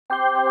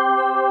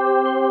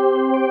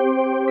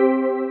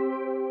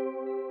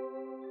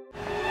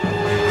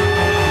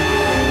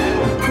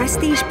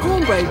Prestige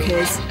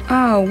Pawnbrokers.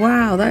 Oh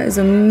wow, that is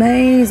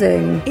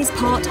amazing. Is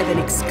part of an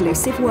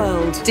exclusive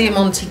world.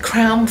 Diamante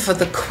crown for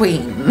the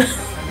Queen.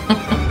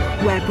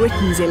 Where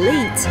Britain's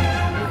elite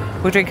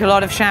we drink a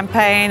lot of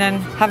champagne and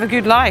have a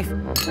good life.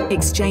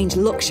 Exchange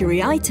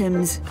luxury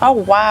items. Oh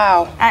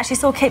wow. I actually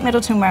saw Kate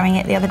Middleton wearing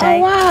it the other day.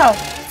 Oh wow.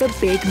 For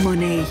big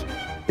money.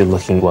 You're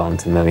looking well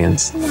into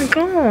millions. Oh my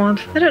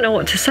God, I don't know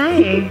what to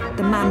say.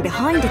 The man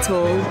behind it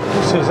all.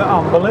 This is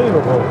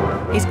unbelievable.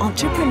 Is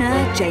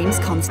entrepreneur James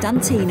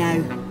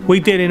Constantino. We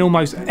deal in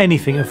almost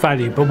anything of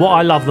value, but what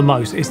I love the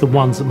most is the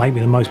ones that make me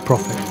the most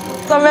profit.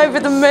 I'm over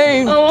the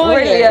moon. Oh,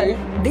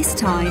 brilliant. This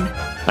time,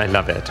 I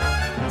love it.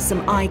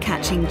 some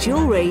eye-catching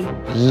jewellery.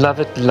 Love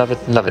it, love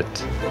it, love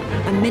it.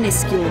 A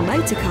minuscule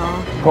motor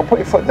car. Well, put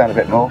your foot down a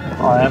bit more.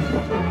 I am.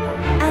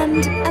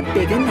 And a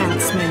big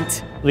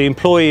announcement. The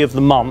employee of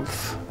the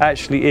month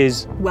actually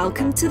is...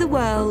 Welcome to the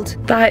world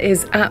That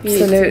is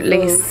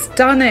absolutely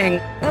stunning.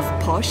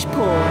 of Posh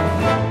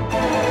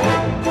Pawn.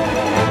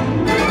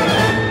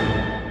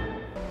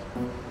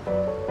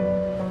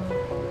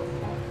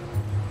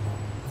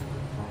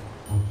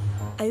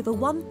 Over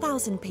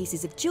 1,000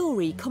 pieces of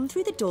jewellery come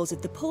through the doors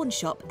of the pawn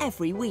shop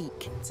every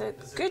week. It's a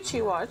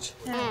Gucci watch.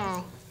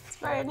 It's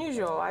very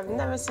unusual. I've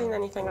never seen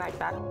anything like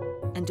that.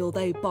 And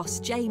although boss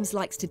James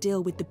likes to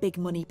deal with the big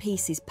money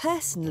pieces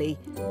personally,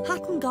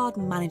 Hatton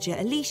Garden manager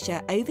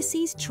Alicia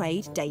oversees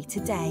trade day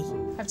to day.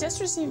 I've just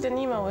received an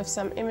email with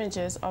some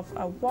images of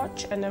a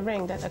watch and a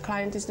ring that a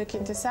client is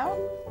looking to sell.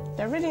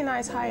 They're really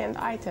nice high-end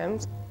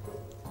items.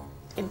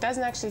 It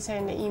doesn't actually say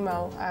in the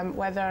email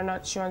whether or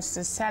not she wants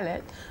to sell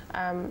it.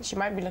 She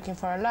might be looking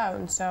for a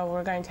loan, so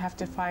we're going to have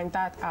to find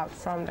that out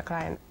from the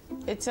client.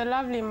 It's a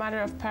lovely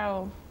mother of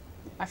pearl,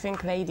 I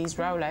think, ladies'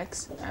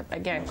 Rolex.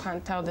 Again,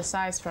 can't tell the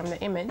size from the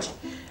image.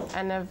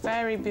 And a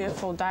very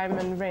beautiful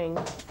diamond ring.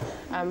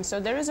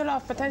 So there is a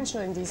lot of potential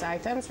in these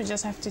items. We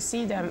just have to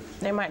see them.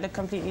 They might look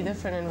completely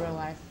different in real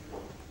life.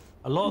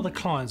 A lot of the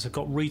clients have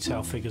got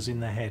retail figures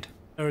in their head.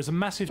 There is a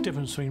massive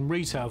difference between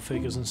retail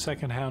figures and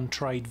second-hand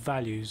trade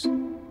values.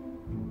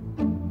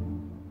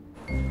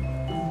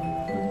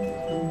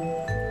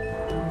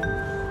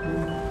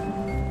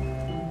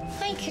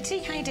 Hi Kitty,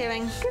 how you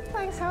doing? Good,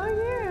 thanks, how are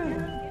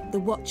you? The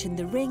watch and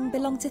the ring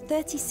belong to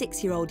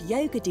 36-year-old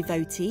yoga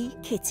devotee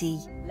Kitty.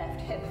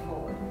 Left hip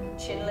forward,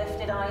 chin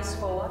lifted, eyes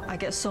forward. I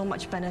get so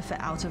much benefit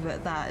out of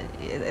it that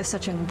it's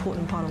such an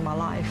important part of my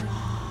life.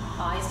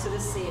 Eyes to the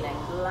ceiling,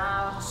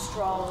 loud,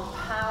 strong,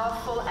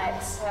 powerful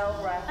exhale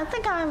breath. I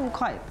think I'm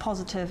quite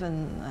positive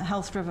and a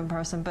health-driven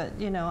person, but,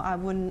 you know, I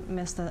wouldn't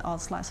miss the odd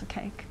slice of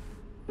cake.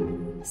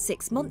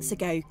 6 months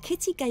ago,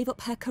 Kitty gave up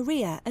her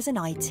career as an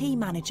IT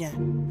manager.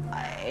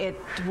 It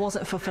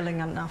wasn't fulfilling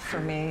enough for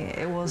me.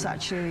 It was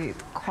actually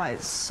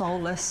quite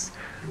soulless.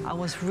 I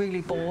was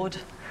really bored,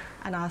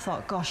 and I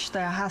thought, gosh,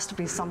 there has to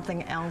be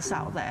something else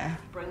out there.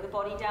 Bring the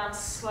body down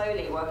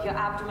slowly, work your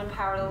abdomen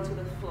parallel to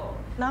the floor.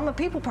 Now, I'm a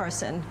people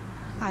person.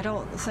 I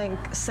don't think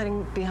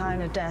sitting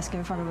behind a desk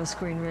in front of a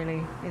screen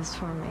really is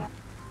for me.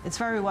 It's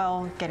very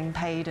well getting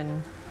paid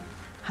and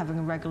having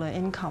a regular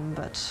income,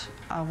 but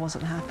I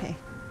wasn't happy.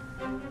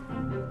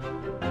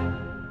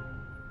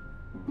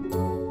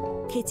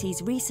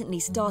 Kitty's recently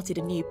started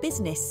a new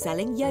business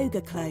selling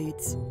yoga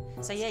clothes.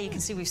 So yeah, you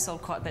can see we've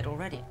sold quite a bit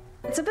already.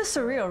 It's a bit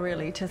surreal,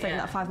 really, to think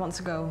that 5 months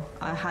ago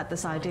I had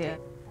this idea.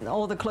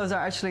 All the clothes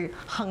are actually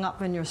hung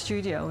up in your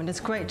studio, and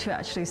it's great to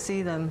actually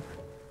see them.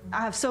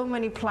 I have so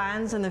many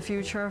plans in the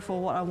future for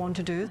what I want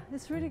to do.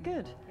 It's really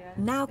good.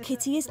 Now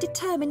Kitty is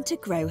determined to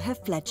grow her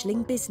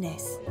fledgling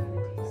business.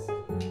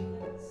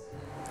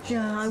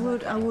 Yeah, I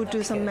would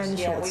do some men's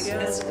shorts.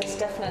 There's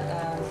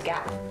definite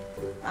gap.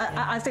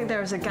 I think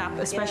there is a gap,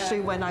 especially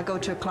when I go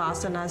to a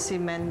class and I see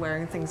men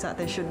wearing things that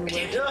they shouldn't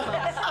wear to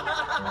class.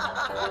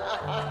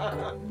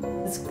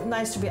 It's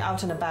nice to be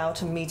out and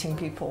about and meeting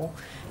people.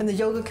 And the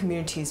yoga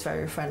community is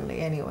very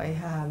friendly anyway.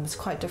 It's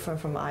quite different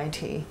from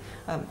IT.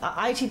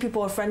 IT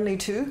people are friendly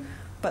too,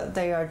 but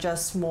they are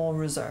just more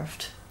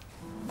reserved.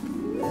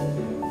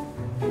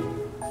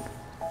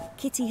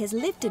 Kitty has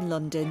lived in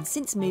London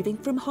since moving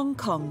from Hong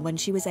Kong when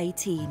she was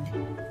 18.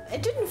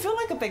 It didn't feel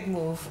like a big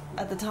move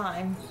at the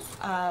time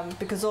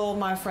because all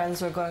my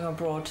friends were going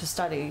abroad to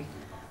study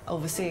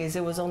overseas.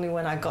 It was only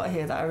when I got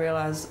here that I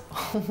realised,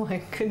 oh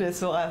my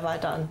goodness, what have I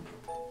done?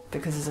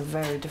 Because it's a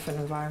very different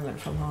environment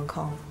from Hong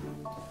Kong.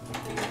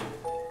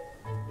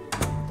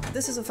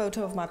 This is a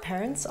photo of my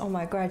parents on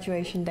my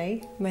graduation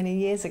day many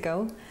years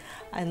ago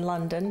in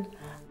London.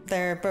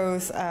 They're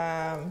both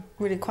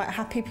really quite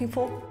happy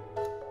people.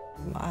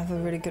 I have a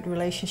really good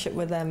relationship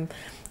with them,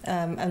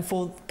 and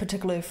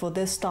particularly for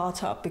this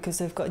startup, because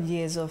they've got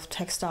years of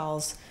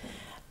textiles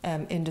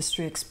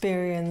industry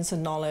experience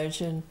and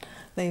knowledge, and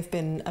they've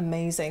been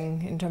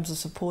amazing in terms of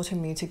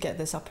supporting me to get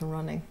this up and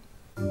running.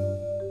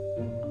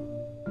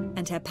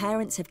 And her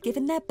parents have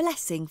given their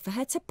blessing for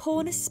her to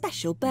pawn a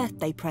special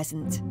birthday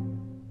present.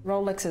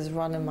 Rolexes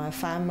run in my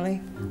family.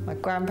 My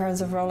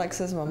grandparents have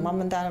Rolexes, my mum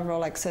and dad have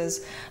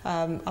Rolexes.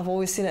 I've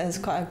always seen it as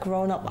quite a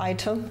grown-up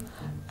item.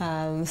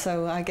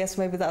 So I guess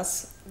maybe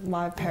that's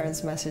my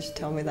parents' message to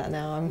tell me that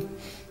now I'm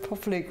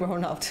properly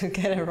grown up to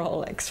get a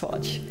Rolex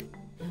watch.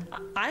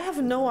 I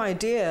have no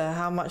idea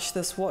how much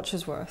this watch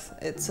is worth.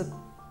 It's a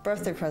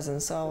birthday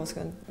present, so I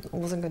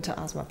wasn't going to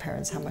ask my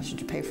parents how much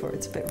did you pay for it.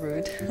 It's a bit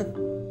rude.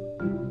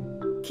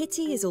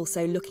 Kitty is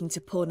also looking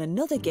to pawn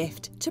another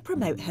gift to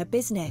promote her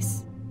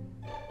business.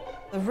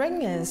 The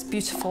ring is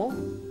beautiful.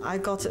 I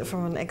got it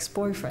from an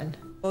ex-boyfriend.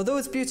 Although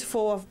it's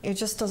beautiful, it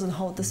just doesn't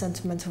hold the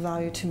sentimental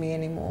value to me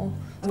anymore.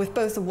 With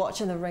both the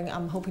watch and the ring,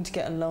 I'm hoping to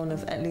get a loan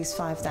of at least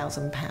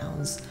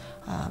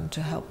 £5,000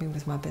 to help me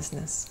with my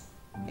business.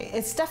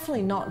 It's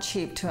definitely not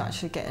cheap to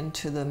actually get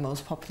into the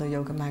most popular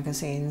yoga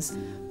magazines.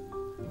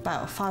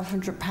 About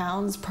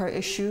 £500 per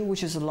issue,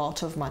 which is a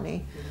lot of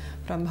money.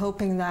 But I'm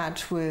hoping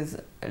that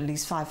with at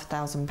least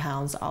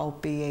 £5,000, I'll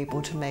be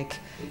able to make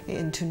it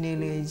into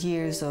nearly a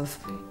year's of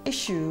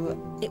issue.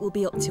 It will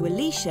be up to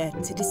Alicia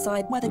to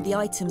decide whether the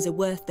items are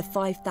worth the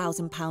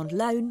 £5,000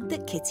 loan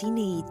that Kitty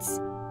needs.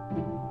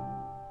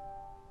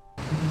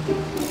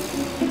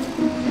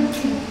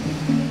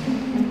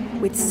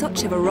 With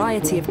such a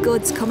variety of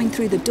goods coming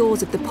through the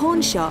doors of the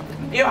pawn shop,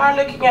 You are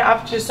looking at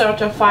up to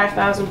sort of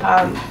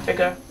 £5,000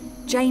 figure.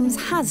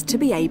 James has to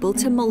be able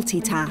to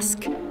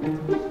multitask.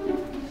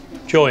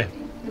 Joy,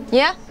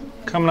 Yeah?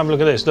 come and have a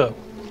look at this, look.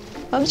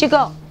 What have you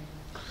got?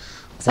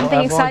 Something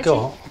What have exciting? I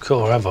got?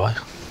 Cool, have I?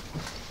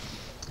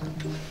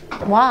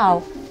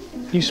 Wow.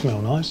 You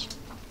smell nice.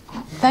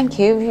 Thank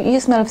you. You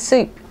smell of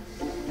soup.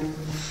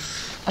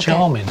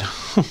 Charming.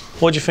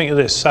 What do you think of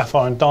this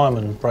sapphire and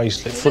diamond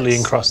bracelet, fully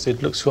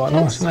encrusted? Looks quite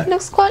nice, doesn't it?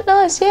 Looks quite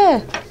nice,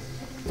 yeah.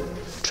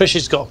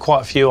 Trish's got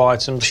quite a few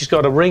items. She's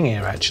got a ring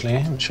here, actually. I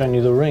haven't shown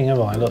you the ring, have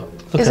I? Look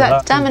Is at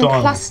that diamond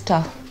diamond.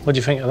 cluster? What do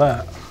you think of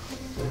that?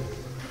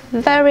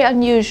 Very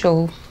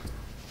unusual.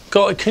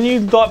 God, can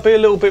you like be a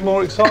little bit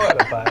more excited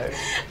about it?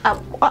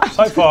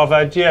 So far I've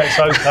had, yeah, it's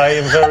okay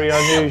and very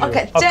unusual.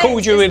 Okay, I've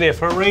called you in here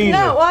for a reason.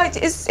 No,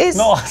 it's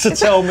Not to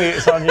tell me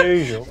it's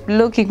unusual.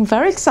 looking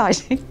very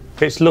exciting.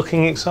 It's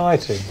looking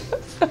exciting.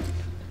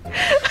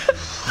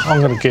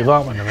 I'm going to give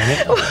up in a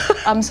minute.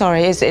 I'm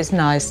sorry, it's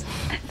nice.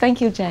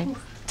 Thank you, James.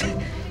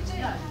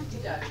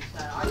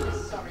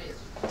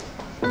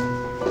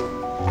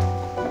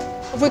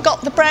 Have we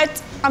got the bread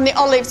and the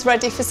olives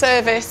ready for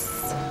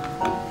service?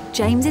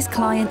 James's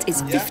client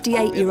is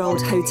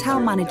 58-year-old hotel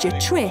manager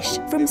Trish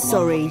from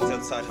Surrey.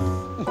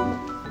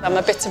 I'm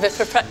a bit of a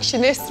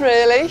perfectionist,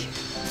 really,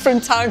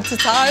 from time to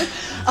time.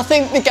 I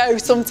think they go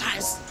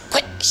sometimes,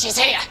 quick, she's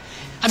here.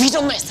 Have you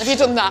done this? Have you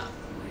done that?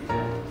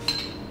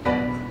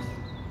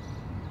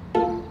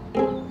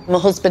 My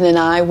husband and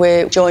I,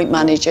 we're joint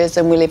managers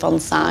and we live on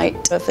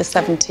site of a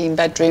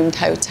 17-bedroomed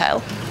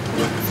hotel.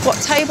 What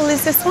table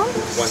is this one?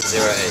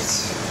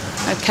 108.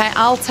 OK,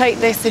 I'll take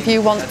this if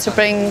you want to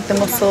bring the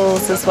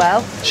mussels as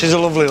well. She's a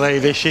lovely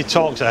lady. She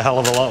talks a hell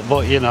of a lot,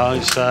 but, you know,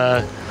 it's,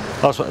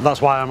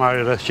 that's why I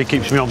married her. She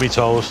keeps me on my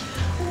toes.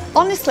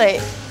 Honestly,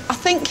 I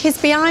think he's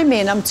behind me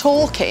and I'm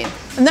talking,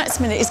 and next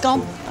minute he's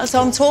gone. So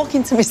I'm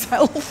talking to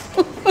myself.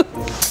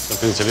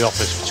 I've been to the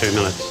office for 2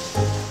 minutes.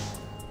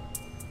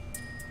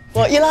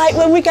 What you like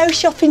when we go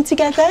shopping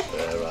together?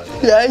 Yeah,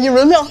 right. Yeah, you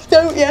run off,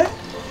 don't you?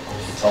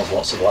 She tells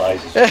lots of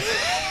lies.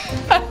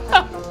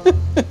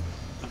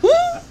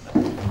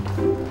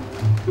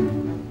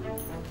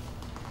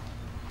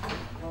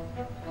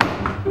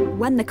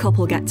 When the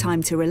couple get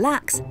time to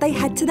relax, they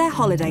head to their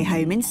holiday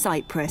home in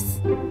Cyprus.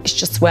 It's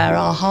just where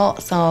our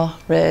hearts are,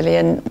 really,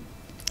 and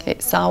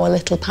it's our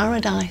little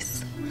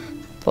paradise.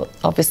 But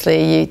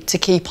obviously, to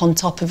keep on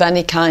top of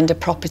any kind of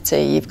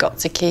property, you've got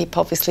to keep,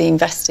 obviously,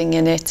 investing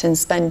in it and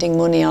spending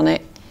money on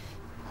it.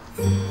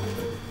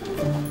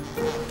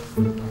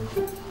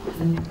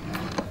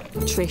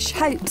 Trish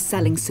hopes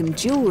selling some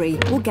jewellery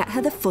will get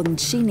her the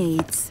funds she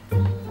needs.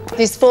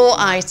 There's 4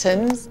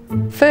 items.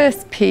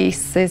 First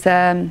piece is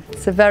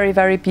it's a very,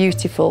 very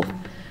beautiful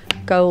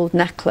gold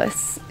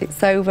necklace.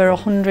 It's over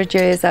 100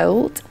 years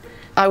old.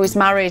 I was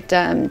married to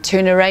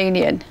an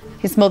Iranian.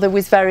 His mother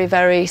was very,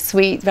 very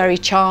sweet, very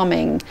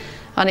charming,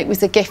 and it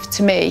was a gift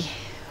to me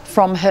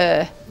from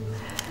her.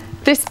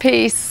 This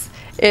piece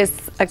is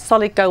a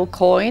solid gold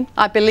coin.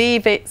 I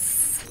believe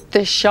it's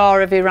the Shah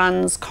of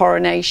Iran's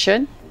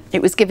coronation.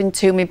 It was given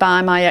to me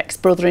by my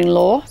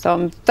ex-brother-in-law, so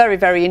I'm very,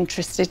 very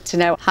interested to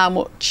know how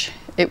much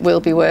it will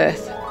be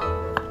worth.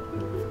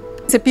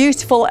 It's a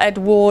beautiful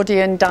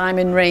Edwardian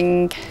diamond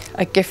ring,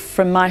 a gift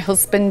from my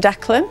husband,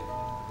 Declan.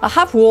 I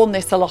have worn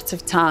this a lot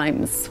of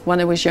times when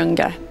I was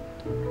younger.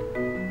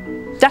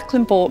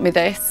 Declan bought me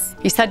this.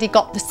 He said he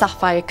got the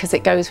sapphire because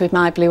it goes with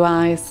my blue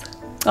eyes.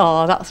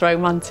 Oh, that's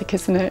romantic,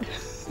 isn't it?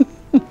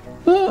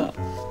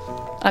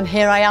 And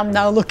here I am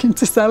now looking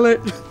to sell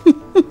it.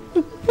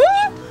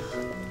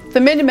 The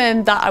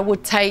minimum that I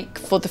would take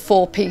for the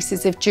 4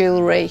 pieces of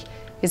jewellery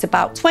is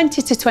about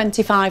 20 to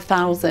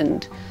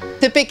 25,000.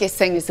 The biggest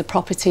thing is the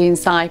property in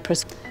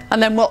Cyprus.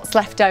 And then what's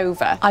left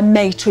over, I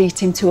may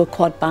treat him to a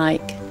quad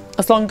bike.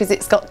 as long as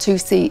it's got 2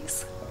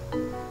 seats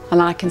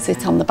and I can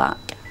sit on the back.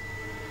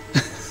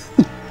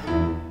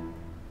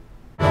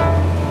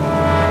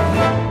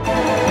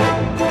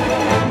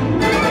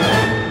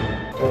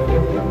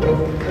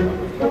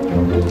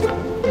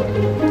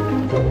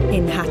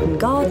 In Hatton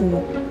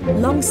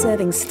Garden,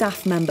 long-serving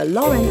staff member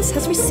Lawrence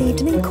has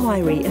received an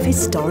inquiry of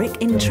historic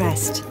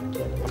interest.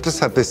 I've just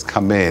had this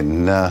come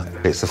in.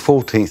 It's a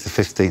 14th to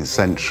 15th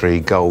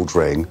century gold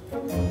ring.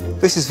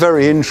 This is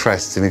very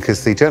interesting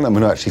because the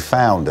gentleman who actually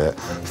found it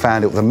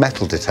with a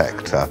metal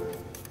detector.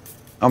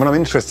 I mean, I'm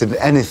interested in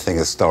anything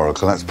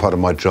historical, that's part of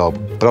my job,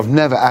 but I've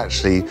never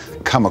actually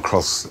come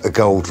across a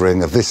gold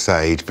ring of this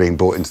age being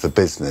brought into the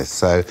business,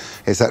 so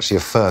it's actually a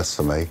first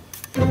for me.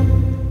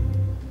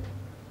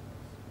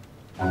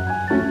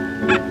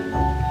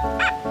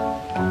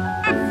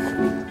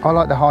 I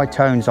like the high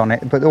tones on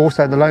it, but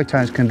also the low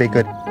tones can be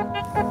good.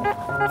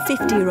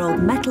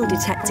 50-year-old metal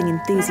detecting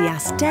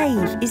enthusiast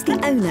Dave is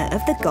the owner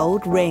of the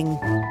gold ring.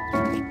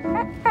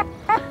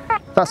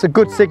 That's a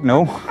good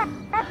signal,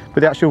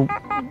 but the actual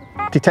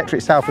detector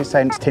itself is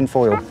saying it's tin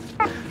foil,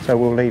 so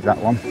we'll leave that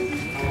one.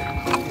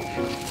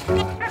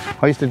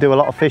 I used to do a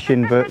lot of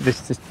fishing, but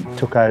this just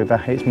took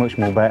over. It's much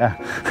more better.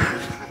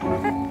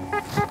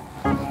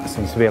 There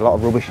seems to be a lot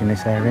of rubbish in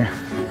this area.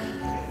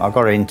 I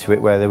got into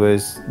it where there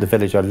was the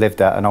village I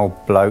lived at, an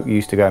old bloke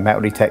used to go metal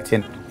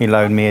detecting. He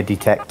loaned me a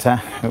detector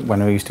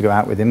when I used to go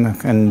out with him,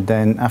 and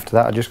then after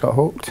that I just got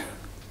hooked.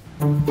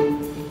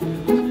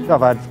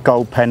 I've had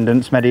gold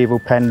pendants, medieval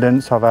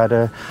pendants, I've had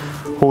a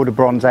hoard of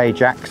Bronze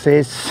Age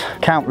axes,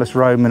 countless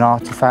Roman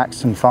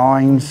artefacts and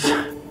finds.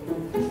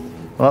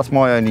 Well, that's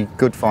my only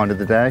good find of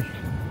the day.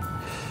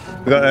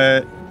 We've got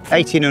a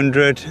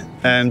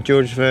 1800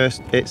 George I,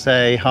 it's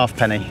a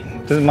halfpenny.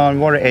 Doesn't mind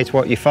what it is,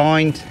 what you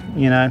find,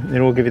 you know,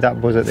 it'll all give you that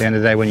buzz at the end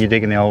of the day when you're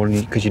digging the hole,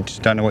 because you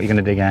just don't know what you're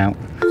going to dig out.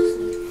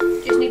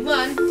 Just need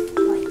one.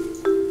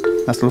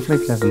 That's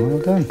lovely, Kevin, well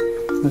done.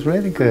 That's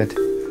really good.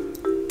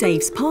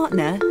 Dave's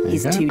partner,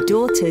 his 2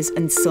 daughters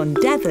and son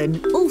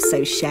Devon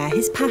also share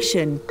his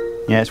passion.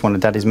 Yeah, it's one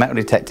of Daddy's metal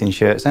detecting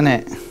shirts, isn't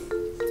it?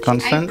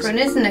 Constance? Apron,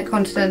 isn't it,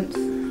 Constance?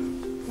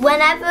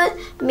 Whenever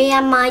me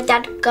and my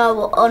dad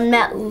go on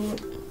metal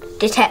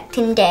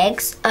detecting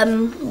digs,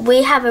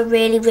 we have a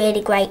really,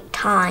 really great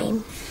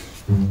time.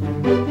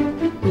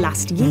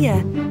 Last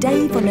year,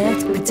 Dave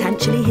unearthed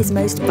potentially his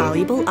most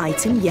valuable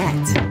item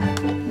yet.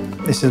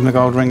 This is my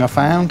gold ring I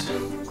found.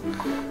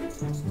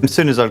 As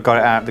soon as I got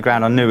it out of the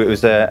ground, I knew it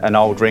was an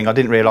old ring. I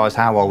didn't realise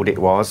how old it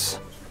was.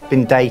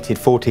 Been dated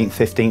 14th,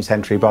 15th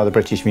century by the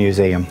British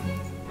Museum.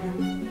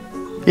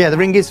 Yeah, the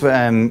ring is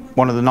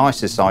one of the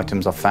nicest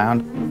items I've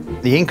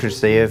found. The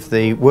intricacy of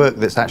the work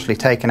that's actually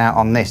taken out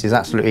on this is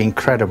absolutely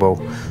incredible.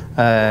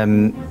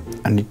 And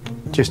it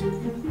just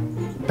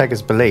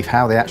beggars belief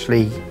how they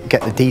actually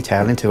get the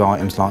detail into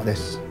items like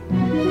this.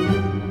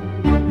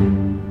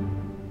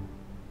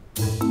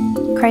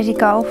 Crazy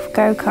golf,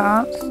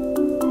 go-karts.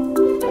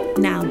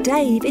 Now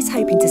Dave is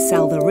hoping to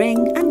sell the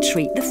ring and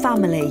treat the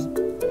family.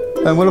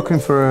 We're looking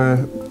for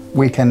a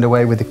weekend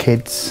away with the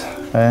kids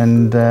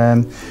and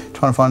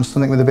trying to find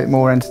something with a bit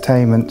more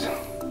entertainment.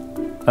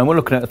 And we're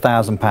looking at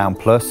 £1,000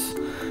 plus,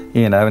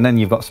 you know, and then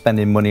you've got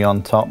spending money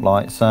on top,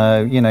 like,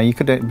 so, you know, you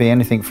could be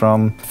anything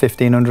from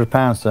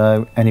 £1,500,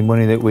 so any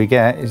money that we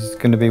get is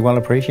going to be well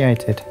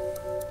appreciated.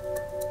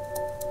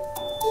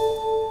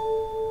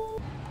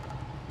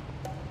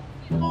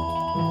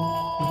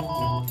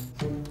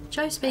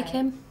 Joe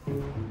speaking.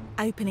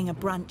 Opening a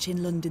branch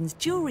in London's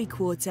jewellery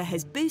quarter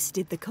has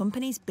boosted the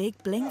company's big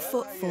bling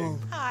footfall.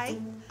 Hi.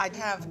 I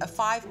have a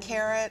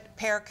 5-carat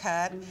pear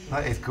cut.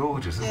 That is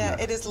gorgeous, isn't it?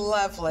 Yeah, it is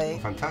lovely.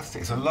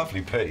 Fantastic. It's a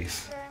lovely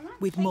piece.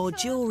 With more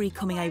jewellery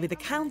coming over the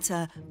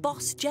counter,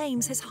 boss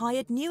James has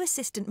hired new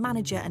assistant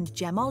manager and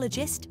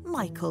gemologist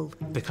Michael.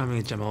 Becoming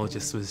a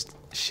gemologist was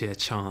sheer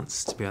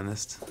chance, to be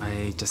honest.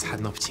 I just had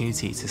an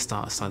opportunity to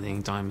start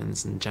studying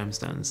diamonds and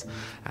gemstones,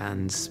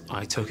 and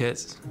I took it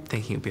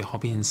thinking it would be a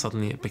hobby, and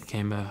suddenly it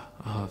became a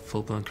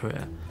full-blown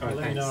career. I'll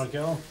let you know,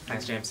 girl.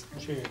 Thanks, James.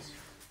 Cheers.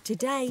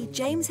 Today,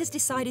 James has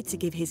decided to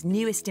give his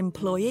newest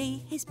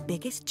employee his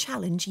biggest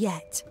challenge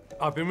yet.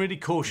 I've been really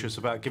cautious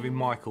about giving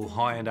Michael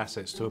high-end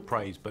assets to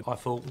appraise, but I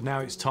thought now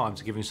it's time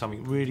to give him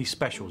something really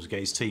special to get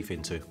his teeth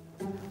into.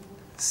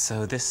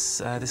 So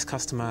this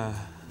customer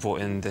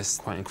brought in this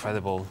quite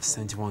incredible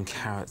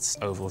 71-carat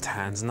oval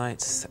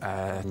tanzanite,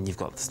 and you've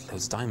got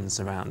loads of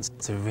diamonds around.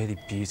 It's a really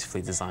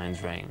beautifully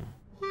designed ring.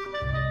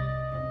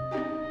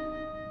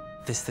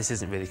 This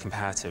isn't really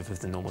comparative with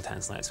the normal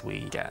tanzanites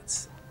we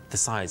get. The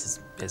size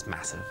is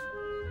massive.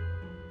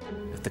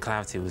 If the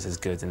clarity was as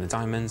good in the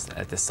diamonds,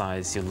 at the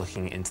size you're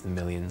looking into the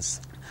millions.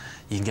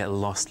 You can get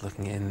lost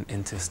looking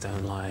into a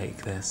stone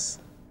like this.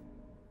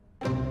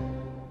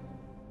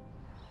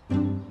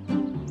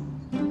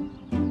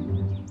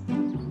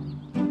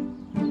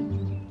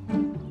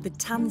 The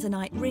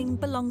tanzanite ring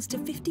belongs to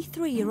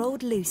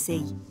 53-year-old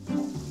Lucy.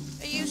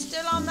 Are you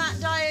still on that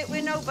diet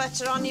with no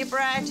butter on your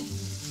bread?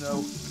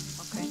 No.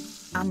 Okay.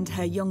 And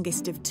her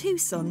youngest of 2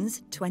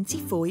 sons,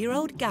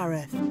 24-year-old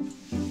Gareth.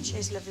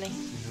 Cheers, lovely.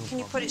 Can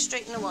you put it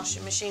straight in the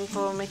washing machine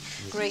for me?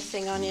 Great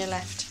thing on your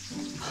left.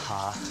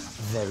 Ah,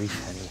 very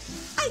funny.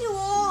 I do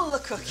all the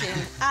cooking.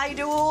 I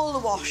do all the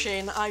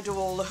washing. I do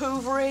all the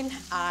hoovering.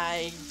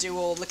 I do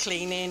all the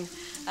cleaning.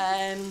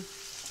 I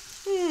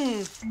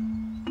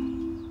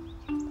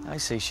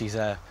see she's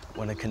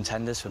one of the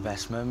contenders for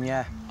best mum,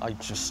 yeah. I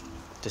just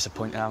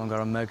disappointed I haven't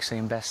got a mug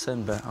saying best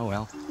son, but oh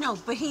well. No,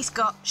 but he's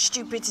got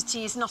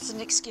stupidity is not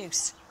an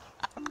excuse.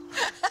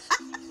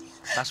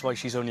 That's why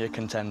she's only a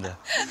contender.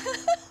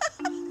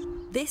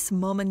 This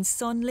mum and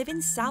son live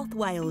in South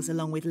Wales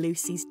along with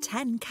Lucy's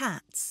 10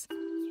 cats.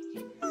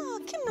 Oh,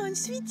 come on,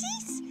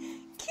 sweeties.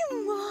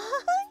 Come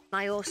on.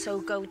 I also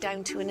go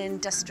down to an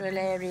industrial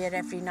area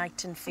every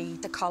night and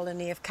feed a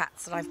colony of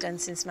cats that I've done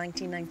since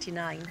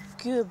 1999.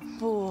 Good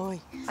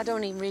boy. I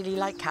don't even really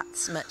like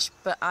cats much,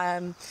 but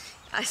I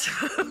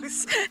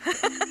suppose.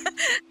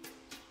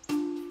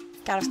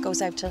 Gareth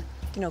goes out to,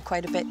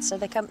 quite a bit, so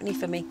they're company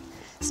for me.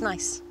 It's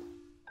nice.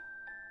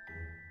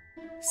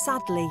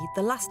 Sadly,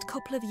 the last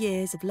couple of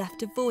years have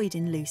left a void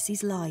in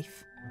Lucy's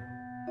life.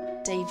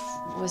 Dave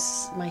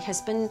was my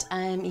husband.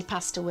 He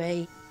passed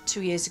away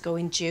 2 years ago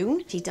in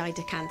June. He died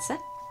of cancer.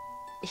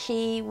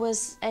 He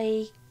was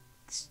a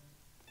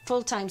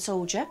full-time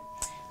soldier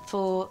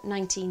for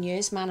 19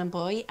 years, man and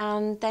boy,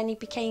 and then he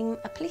became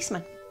a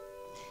policeman.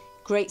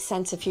 Great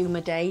sense of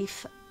humour,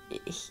 Dave.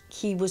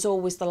 He was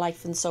always the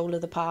life and soul of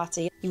the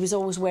party. He was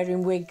always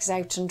wearing wigs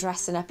out and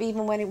dressing up,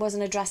 even when it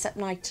wasn't a dress-up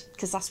night,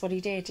 because that's what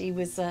he did. He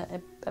was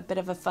a bit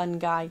of a fun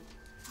guy.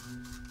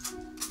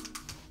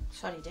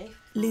 Sorry, Dave.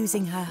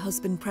 Losing her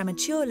husband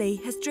prematurely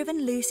has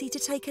driven Lucy to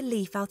take a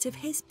leaf out of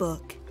his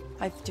book.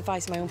 I've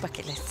devised my own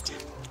bucket list.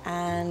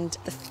 And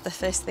the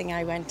first thing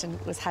I went and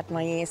had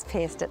my ears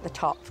pierced at the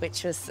top,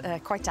 which was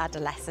quite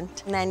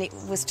adolescent. And then it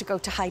was to go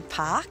to Hyde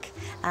Park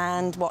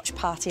and watch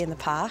Party in the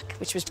Park,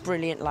 which was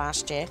brilliant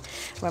last year.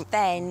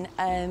 Then,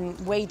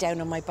 way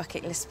down on my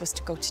bucket list was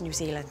to go to New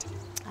Zealand.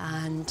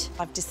 And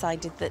I've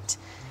decided that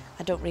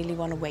I don't really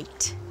want to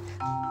wait.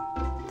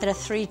 There are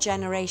 3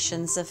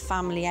 generations of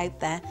family out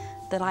there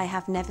that I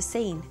have never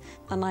seen,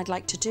 and I'd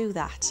like to do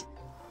that.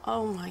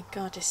 Oh my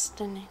God, it's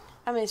stunning.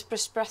 I mean, it's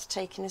just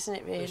breathtaking, isn't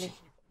it, really?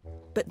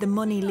 But the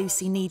money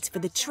Lucy needs for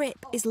the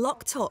trip is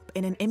locked up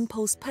in an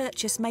impulse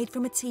purchase made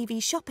from a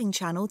TV shopping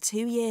channel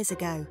 2 years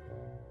ago.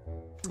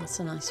 That's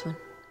a nice one.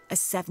 A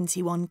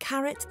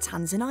 71-carat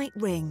tanzanite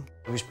ring.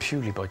 It was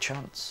purely by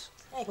chance.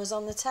 It was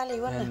on the telly,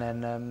 wasn't it?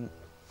 And then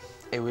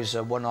it was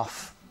a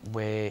one-off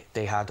where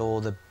they had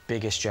all the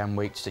biggest gem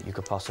weights that you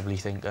could possibly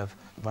think of.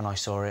 When I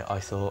saw it, I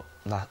thought,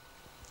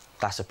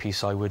 that's a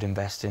piece I would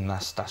invest in.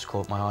 That's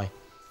caught my eye.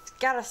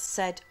 Gareth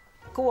said,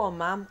 "Go on,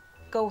 Mum,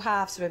 go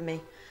halves with me."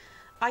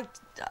 I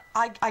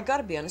got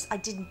to be honest, I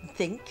didn't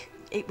think.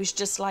 It was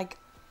just like,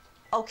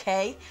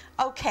 okay,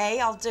 I'll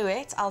do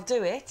it.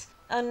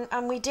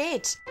 And we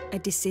did. A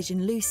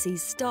decision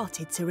Lucy's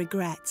started to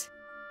regret.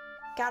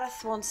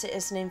 Gareth wants it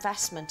as an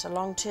investment, a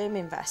long-term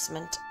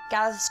investment.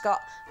 Gareth's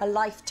got a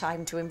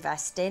lifetime to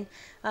invest in,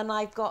 and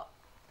I've got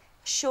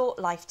a short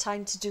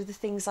lifetime to do the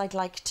things I'd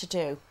like to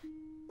do.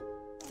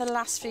 The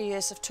last few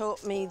years have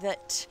taught me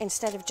that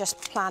instead of just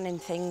planning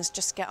things,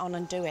 just get on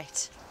and do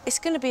it. It's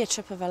going to be a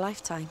trip of a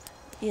lifetime.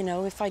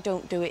 If I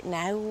don't do it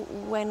now,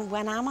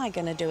 when am I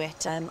going to do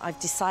it? I've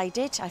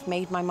decided, I've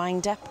made my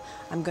mind up,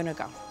 I'm going to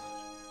go.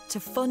 To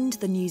fund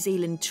the New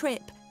Zealand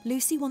trip,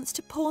 Lucy wants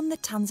to pawn the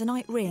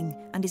tanzanite ring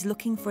and is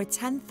looking for a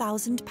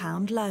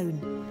 £10,000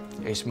 loan.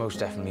 It's most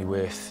definitely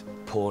worth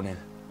pawning,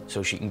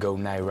 so she can go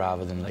now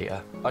rather than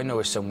later. I know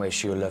it's somewhere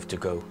she'll love to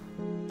go.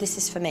 This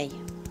is for me.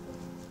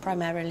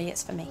 Primarily,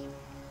 it's for me.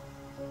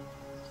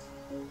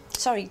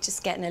 Sorry,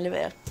 just getting a little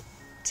bit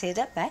teared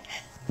up there.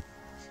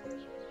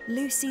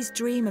 Lucy's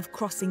dream of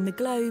crossing the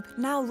globe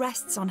now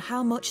rests on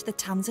how much the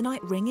tanzanite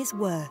ring is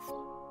worth.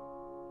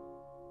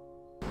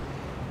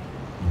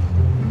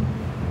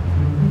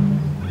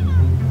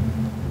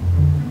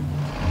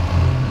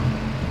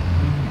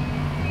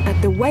 At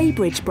the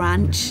Weybridge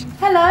branch...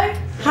 Hello.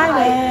 Hi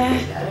there.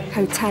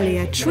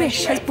 Hotelier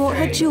Trish has brought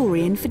her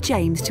jewellery in for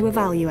James to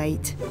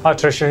evaluate. Hi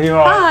Tricia, you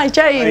all right? Hi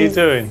James. How are you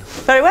doing?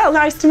 Very well,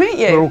 nice to meet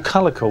you. We're all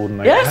colour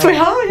coordinated. Yes, we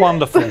are.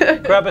 Wonderful.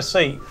 Grab a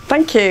seat.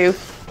 Thank you.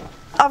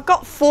 I've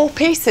got 4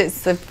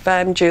 pieces of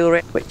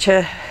jewellery, which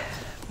are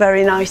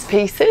very nice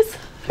pieces.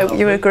 Hope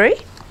you agree.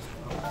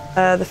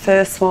 The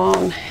first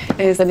one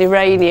is an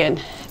Iranian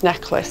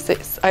necklace.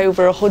 It's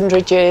over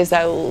 100 years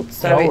old,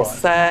 so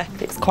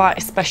it's quite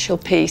a special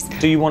piece.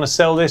 Do you want to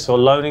sell this or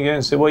loan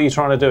against it? What are you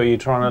trying to do? Are you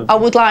trying to... I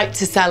would like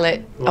to sell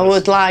it. Right. I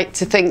would like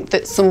to think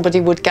that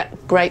somebody would get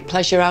great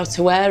pleasure out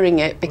of wearing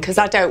it, because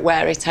I don't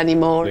wear it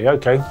anymore.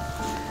 Okay.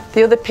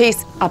 The other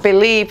piece, I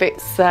believe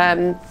it's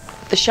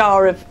the Shah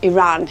of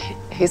Iran,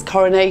 his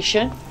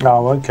coronation.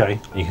 Oh, okay.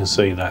 You can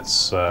see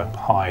that's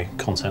high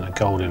content of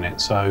gold in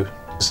it. So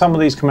some of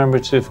these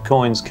commemorative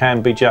coins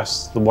can be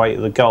just the weight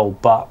of the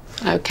gold, but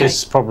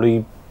this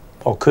probably,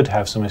 or could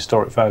have some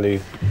historic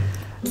value.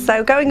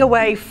 So going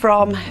away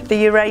from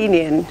the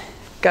Iranian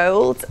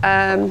gold,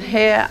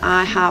 here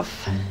I have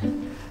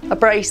a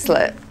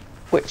bracelet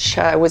which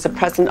was a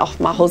present off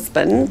my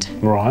husband.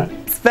 Right.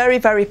 It's very,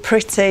 very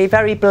pretty,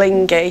 very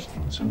blingy.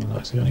 So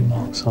there's any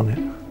marks on it.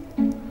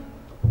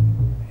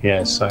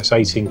 Yeah, so it's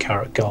 18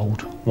 karat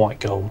gold, white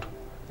gold.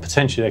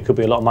 Potentially there could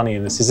be a lot of money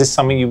in this. Is this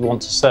something you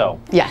want to sell?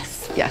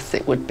 Yes, yes,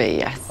 it would be,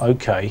 yes.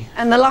 Okay.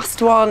 And the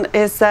last one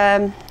is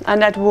an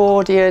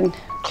Edwardian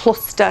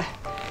cluster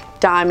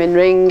diamond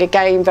ring.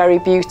 Again, very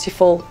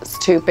beautiful. It's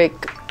too big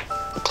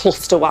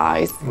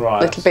cluster-wise.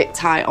 Right. A little bit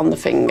tight on the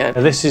finger.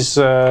 Now, this is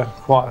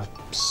quite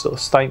a sort of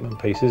statement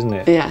piece, isn't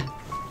it? Yeah.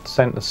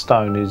 Centre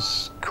stone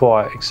is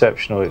quite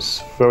exceptional.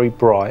 It's very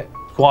bright.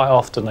 Quite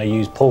often they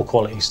use poor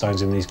quality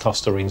stones in these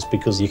cluster rings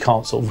because you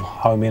can't sort of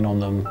home in on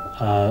them,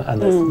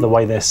 and the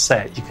way they're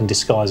set, you can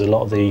disguise a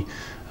lot of the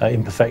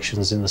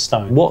imperfections in the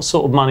stone. What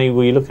sort of money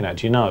were you looking at?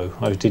 Do you know?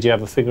 Or did you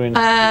have a figure in?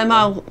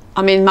 Well,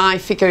 I mean, my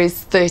figure is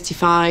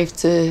 35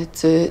 to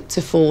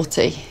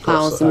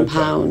 40,000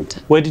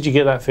 pound. Where did you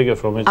get that figure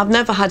from? I've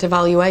never had a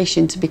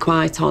valuation, to be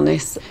quite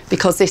honest,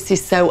 because this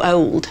is so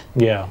old.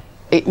 Yeah.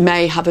 It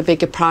may have a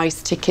bigger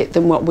price ticket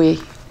than what we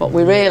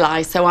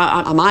realise, so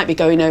I might be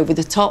going over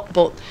the top,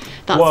 but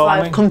that's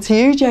why I've come to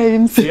you,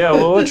 James. Yeah,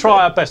 well, we'll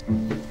try our best.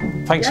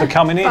 Thanks for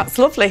coming in. That's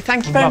lovely.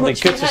 Thank you very Lovely.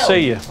 much. Good to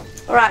see you.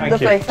 All right,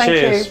 lovely. Thank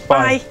Cheers. you.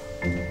 Bye.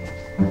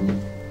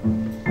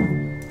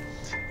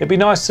 It'd be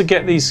nice to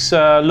get these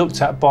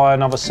looked at by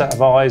another set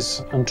of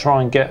eyes and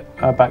try and get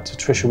back to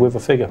Trisha with a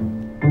figure.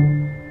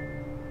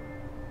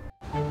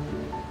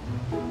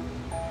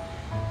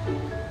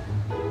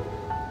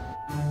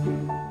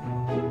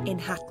 In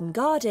Hatton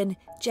Garden,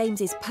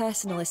 James's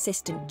personal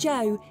assistant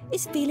Jo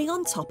is feeling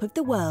on top of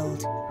the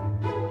world.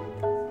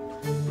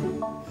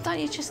 Don't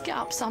you just get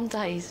up some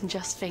days and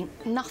just think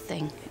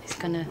nothing is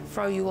going to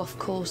throw you off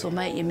course or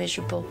make you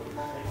miserable?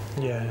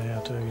 Yeah,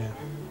 I do, yeah.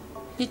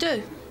 You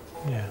do?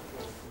 Yeah.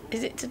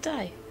 Is it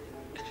today?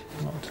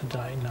 Not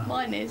today, no.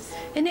 Mine is.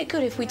 Isn't it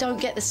good if we don't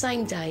get the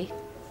same day,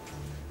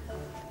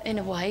 in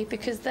a way,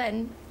 because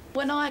then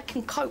when I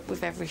can cope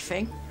with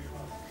everything,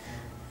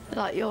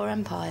 like your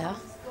empire,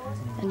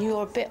 and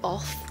you're a bit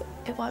off,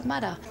 it won't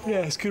matter.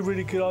 Yeah, it's a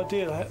really good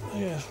idea, that.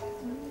 Yeah.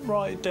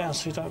 Write it down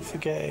so you don't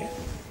forget it.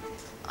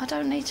 I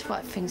don't need to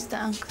write things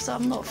down because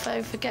I'm not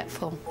very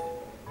forgetful.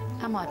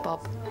 Am I,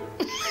 Bob?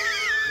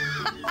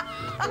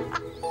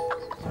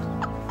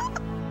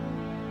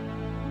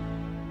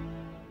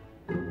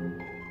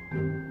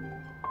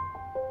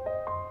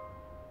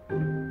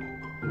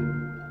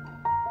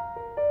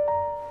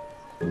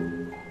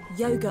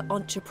 Yoga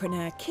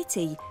entrepreneur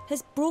Kitty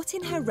has brought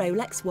in her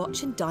Rolex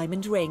watch and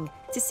diamond ring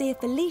to see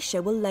if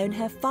Alicia will loan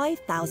her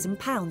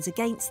 £5,000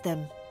 against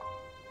them.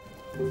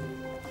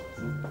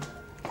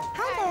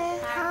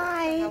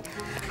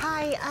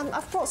 Hi,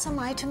 I've brought some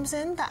items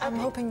in that I'm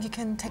hoping you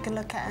can take a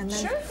look at and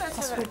then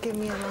possibly give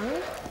me a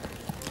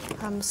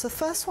loan. So the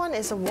first one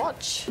is a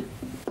watch.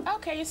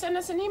 Okay, you sent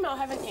us an email,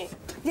 haven't you?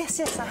 Yes,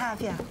 I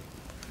have, yeah.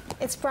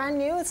 It's brand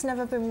new, it's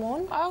never been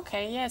worn.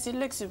 Okay, yes, it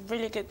looks in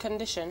really good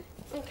condition.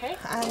 Okay.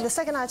 And the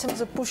second item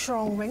is a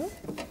Boucheron ring.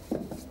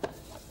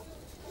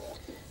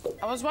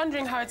 I was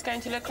wondering how it's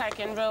going to look like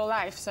in real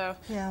life, so...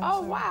 Yeah,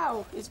 oh,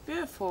 wow, it's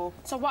beautiful.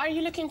 So what are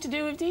you looking to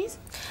do with these?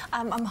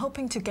 I'm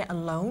hoping to get a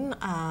loan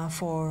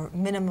for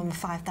minimum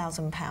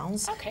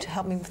 £5,000 to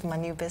help me with my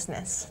new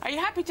business. Are you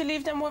happy to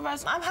leave them with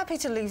us? I'm happy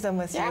to leave them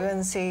with you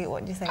and see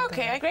what you think.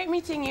 Okay, great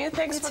meeting you.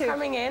 Thanks for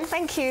coming in.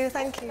 Thank you,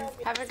 thank you.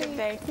 Have a good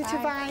day. You too,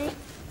 bye.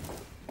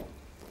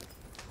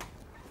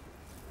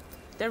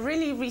 They're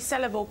really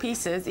resellable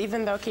pieces,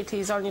 even though Kitty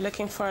is only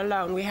looking for a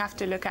loan. We have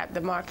to look at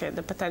the market,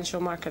 the potential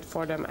market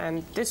for them,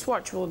 and this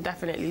watch will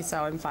definitely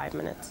sell in 5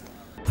 minutes.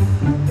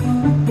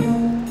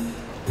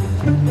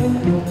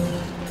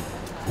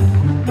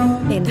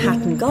 In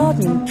Hatton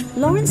Garden,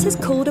 Lawrence has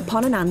called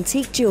upon an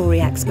antique jewellery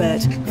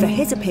expert for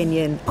his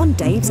opinion on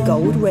Dave's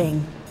gold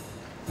ring.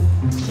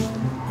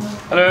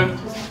 Hello.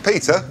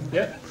 Peter?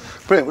 Yeah.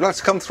 Brilliant, would you like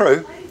to come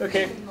through?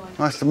 Okay.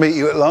 Nice to meet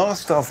you at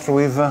last after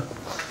we've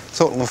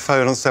talked on the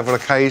phone on several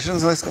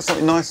occasions, and it's got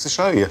something nice to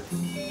show you.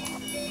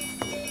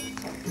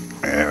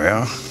 There we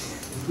are.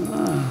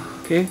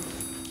 Ah, okay.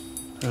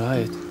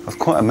 Right. I was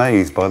quite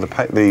amazed by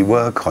the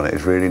work on it.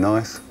 It's really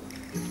nice.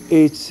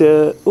 It's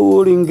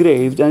all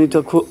engraved, and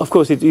of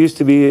course it used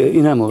to be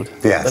enamelled.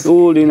 Yes. But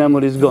all the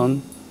enamel is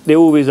gone. They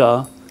always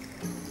are.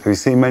 Have you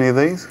seen many of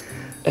these?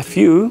 A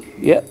few,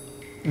 yeah.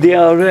 They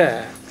are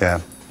rare. Yeah.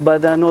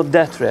 But they're not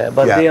that rare,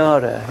 but they are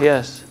rare,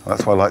 yes. Well,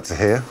 that's what I like to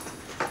hear.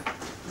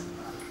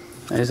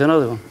 There's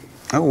another one.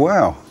 Oh,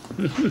 wow.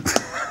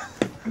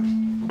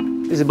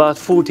 It's about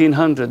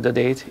 1400 the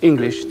date,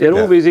 English. They're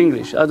always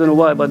English. I don't know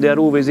why, but they're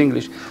always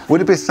English. Would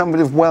it be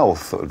somebody of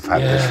wealth that would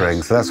have had this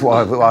ring? So that's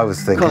what I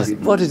was thinking.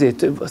 God, what is it,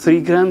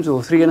 3 grams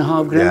or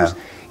 3.5 grams?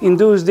 Yeah. In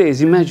those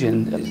days,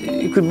 imagine,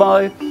 you could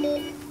buy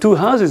 2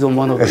 houses on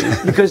one of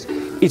these because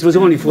it was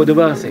only for the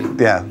wealthy.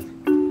 Yeah.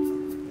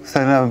 So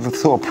now the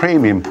sort of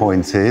premium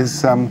point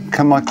is,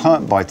 can my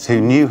client buy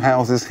 2 new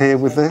houses here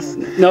with this?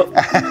 No,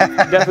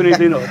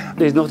 definitely not.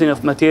 There's not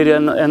enough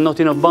material and not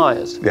enough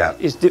buyers. Yeah.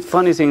 It's the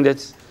funny thing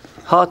that's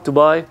hard to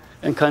buy,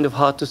 and kind of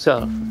hard to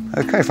sell.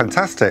 OK,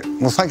 fantastic.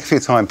 Well, thank you for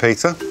your time,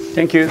 Peter.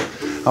 Thank you.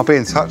 I'll be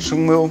in touch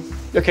and we'll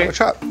have a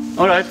chat.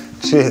 All right.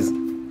 Cheers.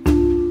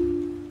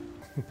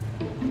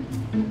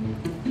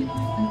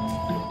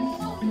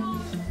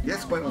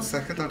 Yes, wait 1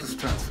 second, I'll just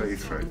transfer you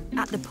through.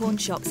 At the pawn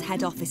shop's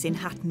head office in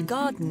Hatton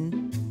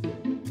Garden,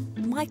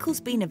 Michael's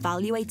been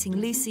evaluating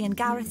Lucy and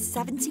Gareth's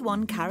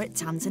 71-carat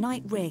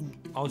tanzanite ring.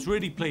 I was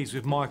really pleased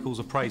with Michael's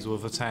appraisal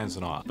of the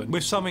tanzanite, but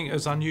with something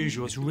as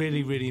unusual, it's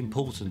really, really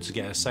important to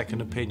get a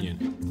second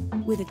opinion.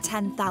 With a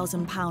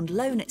 £10,000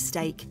 loan at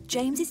stake,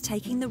 James is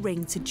taking the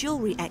ring to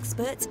jewellery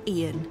expert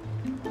Ian.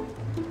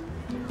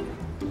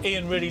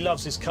 Ian really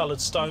loves his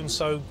coloured stones,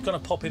 so I'm going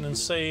to pop in and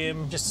see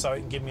him just so he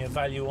can give me a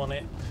value on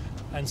it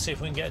and see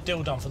if we can get a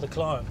deal done for the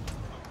client.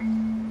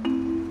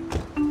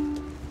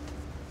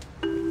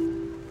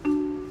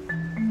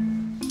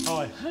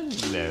 Hi.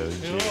 Hello,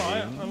 You all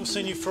right? I haven't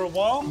seen you for a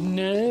while.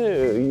 No,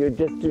 you're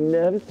just too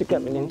nervous to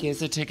come in and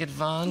case I take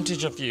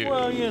advantage of you.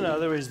 Well, you know,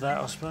 there is that,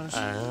 I suppose.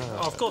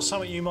 I've got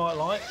something you might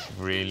like.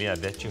 Really? I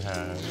bet you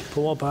have.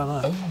 But what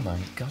about that? Oh, my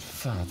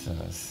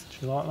godfathers.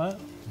 Do you like that?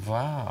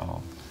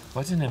 Wow.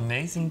 What an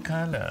amazing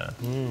colour.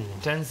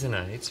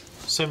 Tanzanite.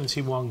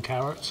 71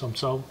 carats, I'm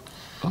told.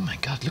 Oh, my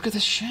God, look at the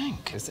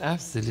shank. It's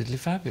absolutely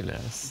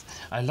fabulous.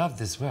 I love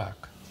this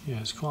work. Yeah,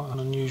 it's quite an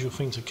unusual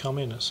thing to come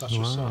in at such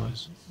a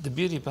size. The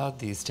beauty about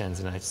these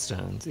tanzanite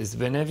stones is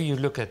whenever you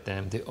look at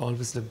them, they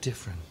always look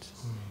different.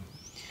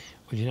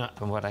 Well, you know,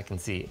 from what I can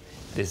see,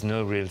 there's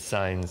no real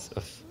signs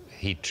of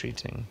heat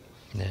treating.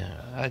 No,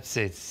 I'd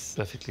say it's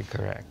perfectly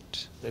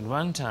correct. At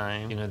one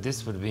time, you know,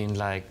 this would have been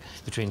like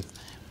between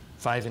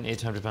 £500 and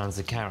 £800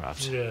 a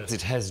carat. Yes.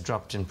 It has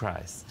dropped in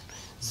price.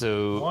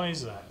 So why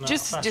is that?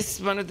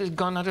 Just one of the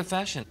gone out of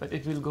fashion, but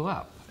it will go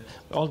up.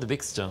 All the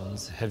big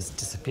stones have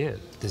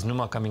disappeared. There's no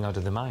more coming out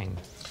of the mine.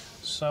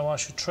 So I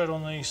should tread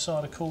on the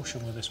side of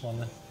caution with this one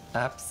then?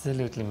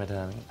 Absolutely, my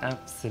darling.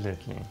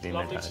 Absolutely.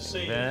 Lovely to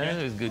see you Well, again.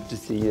 it was good to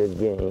see you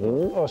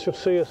again. I shall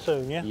see you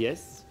soon, yeah?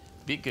 Yes.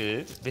 Be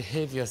good.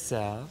 Behave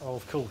yourself. Oh,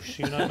 of course.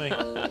 You know me.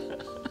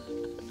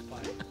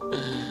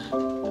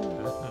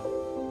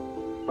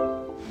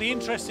 The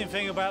interesting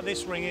thing about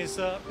this ring is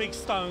that big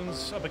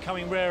stones are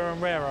becoming rarer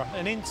and rarer,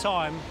 and in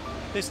time,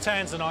 this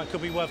tanzanite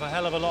could be worth a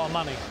hell of a lot of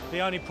money. The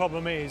only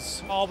problem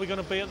is, are we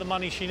going to be at the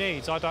money she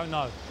needs? I don't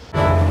know.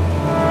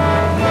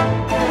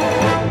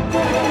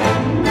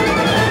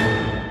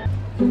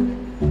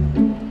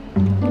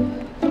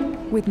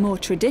 With more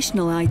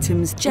traditional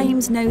items,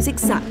 James knows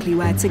exactly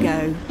where to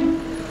go.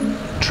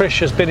 Trish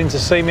has been in to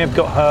see me. I've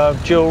got her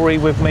jewellery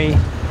with me.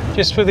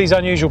 Just for these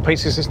unusual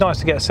pieces, it's nice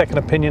to get a second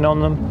opinion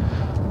on them.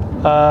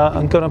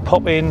 I'm going to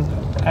pop in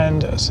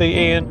and see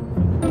Ian.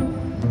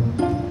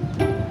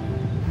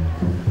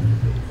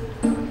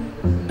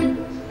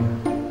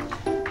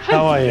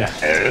 How are you?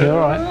 You all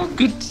right?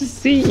 Good to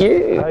see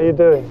you. How are you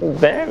doing?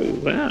 Very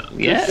well,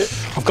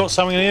 yes. I've got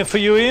something here for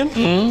you,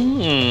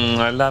 Ian.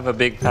 I love a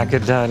big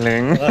packet,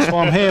 darling. That's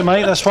why I'm here,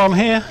 mate. That's why I'm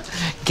here.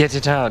 Get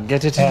it out,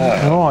 get it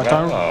out. All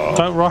right,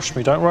 don't rush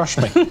me, don't rush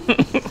me.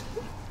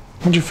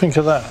 What do you think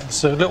of that?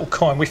 It's a little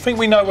coin. We think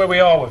we know where we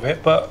are with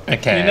it, but you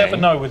never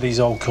know with these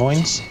old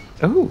coins.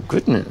 Oh,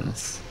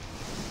 goodness.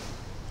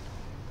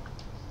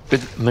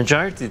 With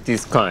majority of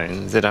these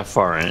coins that are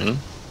foreign,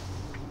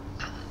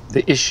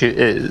 the issue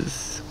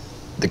is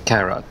the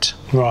carat.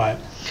 Right.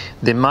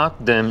 They mark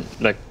them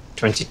like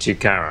 22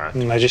 carat.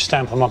 And they just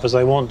stamp them up as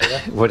they want, do they?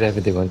 Whatever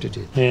they want to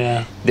do.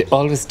 Yeah. They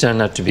always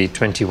turn out to be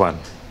 21.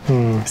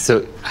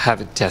 So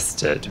have it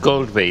tested.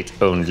 Gold weight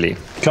only.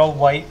 Gold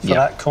weight for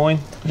that coin?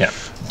 Yeah,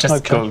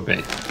 just gold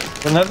weight.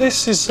 Well, now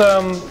this is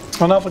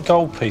another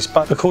gold piece,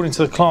 but according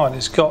to the client,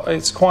 it's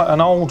quite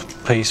an old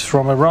piece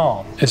from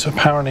Iran. It's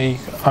apparently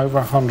over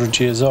 100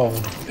 years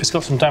old. It's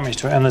got some damage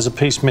to it, and there's a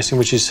piece missing,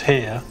 which is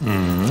here.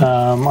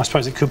 I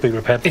suppose it could be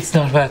repaired. It's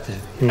not worth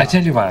it. I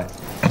tell you why.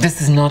 This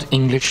is not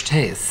English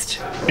taste.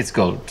 It's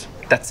gold.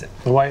 That's it.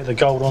 The weight of the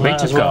gold on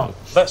that as well. Gold.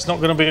 That's not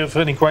going to be of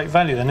any great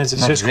value then, is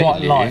it? It's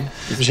quite light.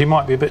 She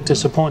might be a bit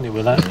disappointed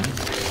with that.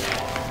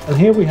 And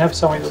here we have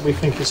something that we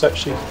think is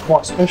actually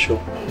quite special.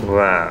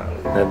 Wow,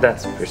 now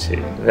that's pretty,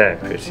 very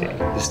pretty.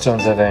 The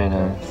stones are very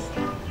nice.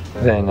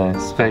 Very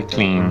nice, very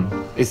clean.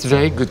 It's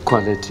very good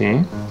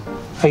quality.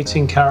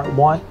 18 carat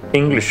white.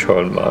 English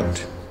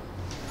hallmarked.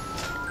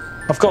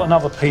 I've got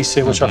another piece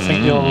here which I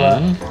think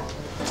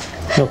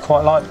you'll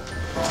quite like.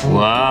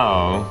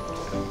 Wow.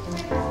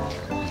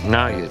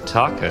 Now you're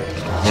talking.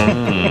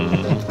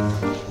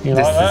 You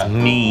this like that? is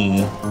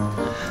me.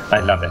 I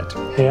love it.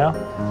 Yeah?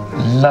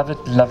 Love it,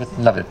 love it,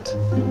 love it.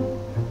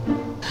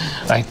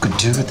 I could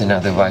do with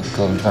another white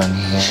gold one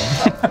here.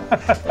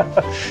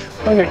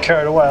 Don't get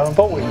carried away, I haven't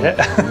bought one yet.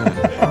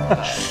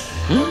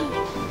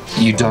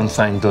 You don't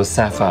find those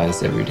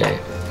sapphires every day.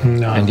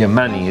 No. And your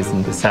money is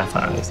in the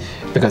sapphires.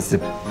 Because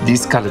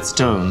these coloured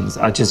stones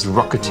are just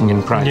rocketing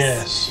in price.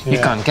 Yes. You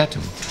can't get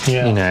them.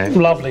 Yeah. You know.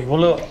 Lovely. Well,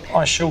 look,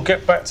 I shall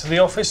get back to the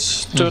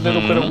office, do a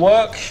little bit of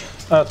work,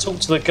 talk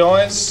to the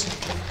guys,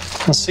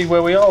 and see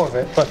where we are with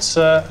it. But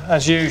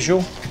as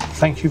usual,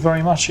 thank you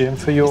very much, Ian,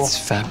 for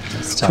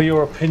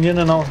your opinion,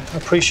 and I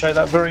appreciate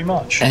that very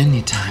much.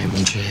 Anytime,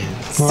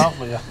 James.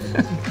 Lovely.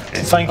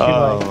 Thank you,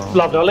 mate.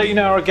 Lovely. I'll let you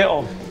know how I get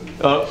on.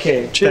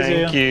 Okay. Cheers,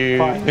 thank Ian. you.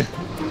 Bye.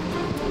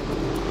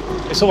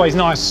 It's always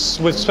nice,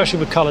 especially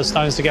with coloured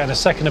stones, to get a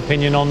second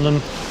opinion on them.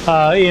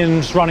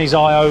 Ian's run his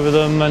eye over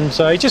them, and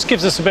it just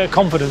gives us a bit of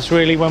confidence,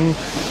 really, when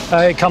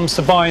it comes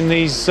to buying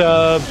these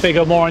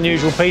bigger, more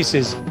unusual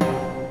pieces.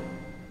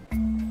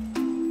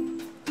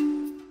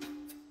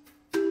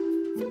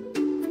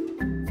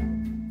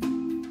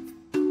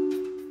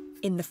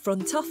 In the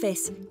front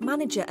office,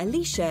 manager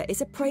Alicia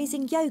is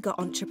appraising yoga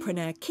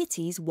entrepreneur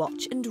Kitty's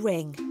watch and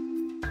ring.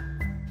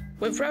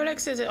 With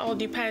Rolexes, it all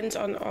depends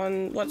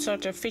on what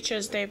sort of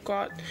features they've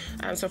got.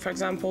 So for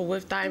example,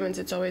 with diamonds,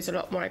 it's always a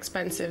lot more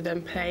expensive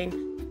than plain.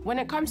 When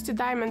it comes to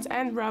diamonds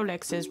and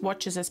Rolexes,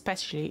 watches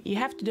especially, you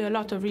have to do a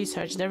lot of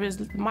research. There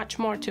is much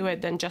more to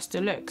it than just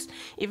the looks.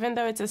 Even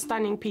though it's a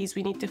stunning piece,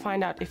 we need to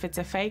find out if it's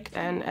a fake.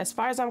 And as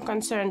far as I'm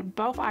concerned,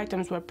 both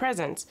items were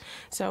presents.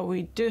 So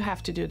we do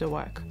have to do the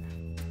work.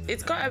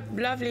 It's got a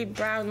lovely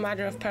brown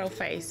mother-of-pearl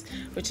face,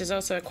 which is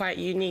also a quite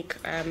unique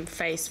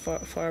face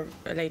for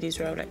a lady's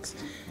Rolex.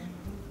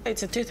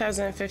 It's a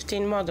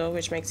 2015 model,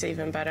 which makes it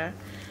even better.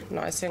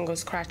 Not a single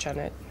scratch on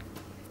it.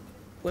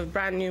 With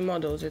brand new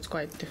models, it's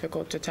quite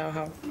difficult to tell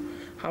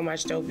how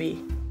much they'll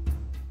be.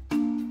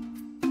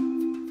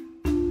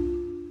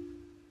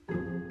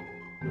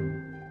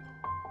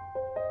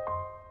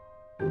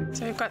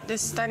 So we've got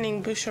this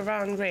stunning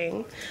Boucheron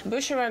ring.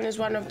 Boucheron is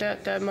one of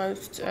the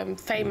most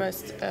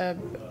famous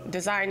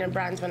designer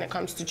brands when it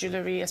comes to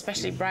jewellery,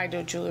 especially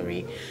bridal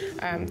jewellery.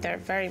 They're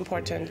very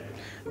important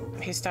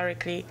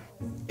historically.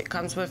 It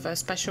comes with a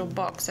special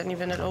box and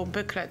even a little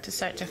booklet to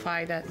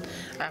certify that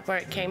where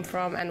it came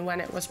from and when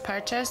it was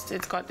purchased.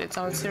 It's got its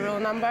own serial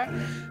number.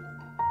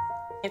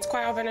 It's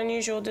quite of an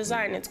unusual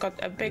design. It's got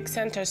a big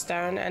center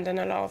stone and then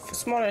a lot of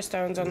smaller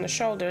stones on the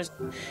shoulders.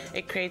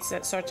 It creates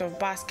that sort of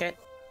basket.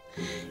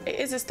 It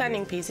is a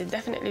stunning piece. It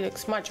definitely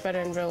looks much better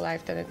in real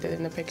life than it did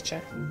in the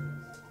picture.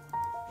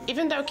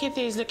 Even though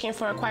Kitty is looking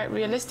for a quite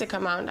realistic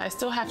amount, I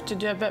still have to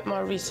do a bit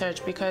more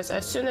research because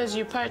as soon as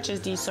you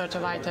purchase these sort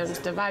of items,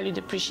 the value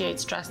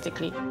depreciates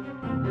drastically.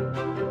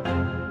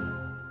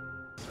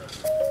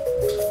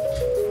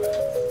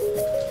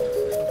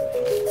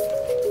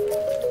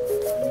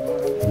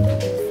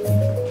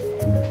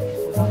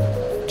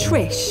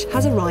 Trish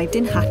has arrived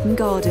in Hatton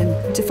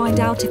Garden to find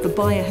out if a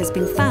buyer has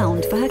been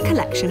found for her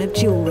collection of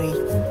jewellery.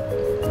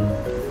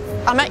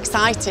 I'm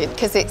excited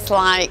because it's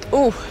like,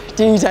 oh,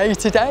 D-Day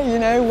today, you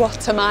know,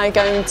 what am I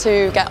going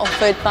to get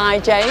offered by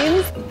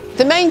James?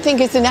 The main thing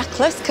is the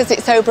necklace because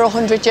it's over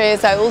 100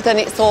 years old and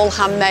it's all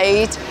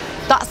handmade.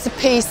 That's a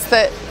piece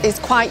that is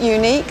quite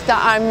unique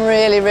that I'm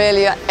really,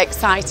 really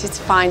excited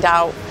to find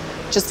out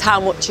just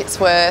how much it's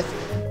worth.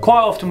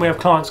 Quite often we have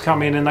clients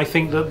come in and they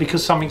think that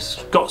because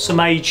something's got some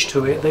age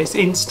to it, that it's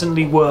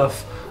instantly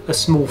worth a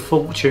small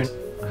fortune.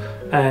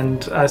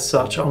 And as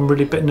such, I'm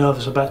really a bit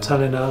nervous about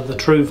telling her the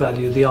true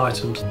value of the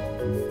items.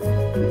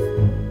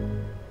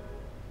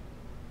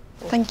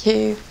 Thank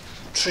you.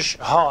 Trish,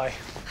 hi.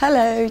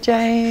 Hello,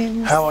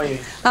 James. How are you?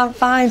 I'm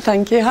fine,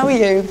 thank you. How are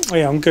you?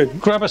 Yeah, I'm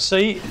good. Grab a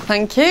seat.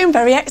 Thank you. I'm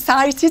very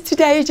excited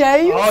today,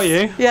 James. Are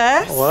you?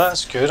 Yes. Well,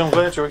 that's good. I'm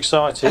glad you're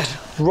excited.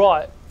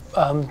 Right.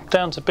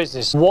 Down to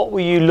business. What were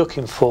you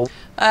looking for?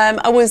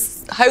 I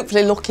was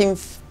hopefully looking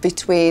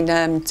between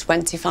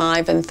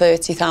 £25,000 and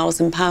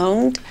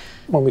 £30,000.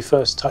 When we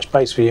first touched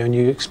base with you and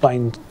you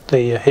explained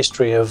the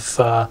history of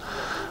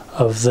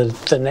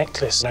the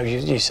necklace,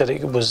 you said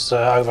it was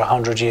over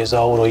 100 years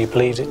old, or you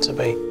believed it to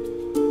be.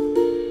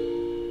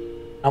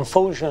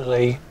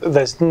 Unfortunately,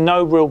 there's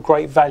no real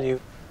great value.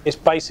 It's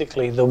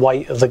basically the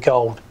weight of the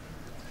gold.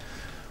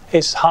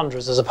 It's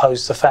hundreds as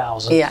opposed to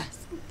thousands. Yes.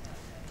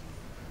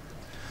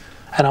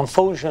 And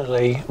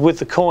unfortunately, with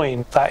the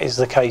coin, that is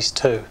the case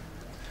too.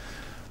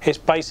 It's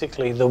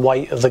basically the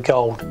weight of the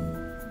gold.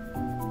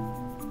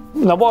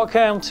 Now, what I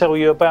can tell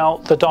you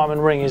about the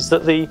diamond ring is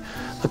that the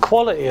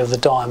quality of the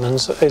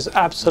diamonds is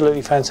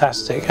absolutely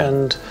fantastic,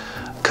 and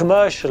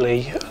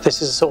commercially,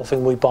 this is the sort of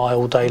thing we buy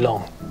all day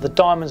long. The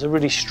diamonds are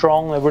really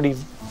strong, they're really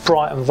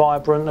bright and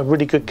vibrant, they're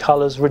really good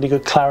colours, really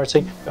good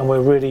clarity, and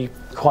we're really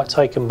quite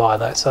taken by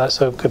that, so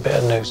that's a good bit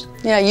of news.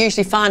 Yeah, I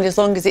usually find as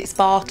long as it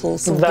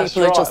sparkles, some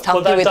people are just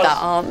happy with that,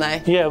 aren't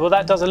they? Yeah, well,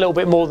 that does a little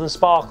bit more than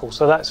sparkle,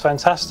 so that's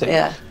fantastic.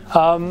 Yeah.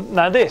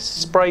 Now,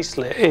 this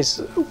bracelet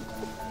is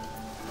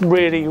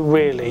really,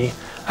 really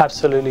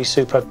absolutely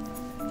superb.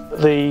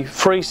 The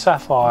 3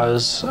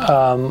 sapphires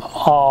are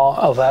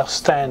of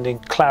outstanding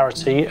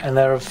clarity, and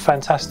they're of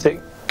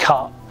fantastic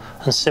cut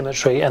and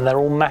symmetry, and they're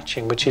all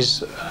matching, which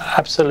is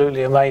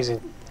absolutely amazing.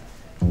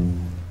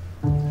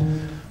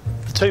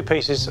 The 2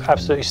 pieces,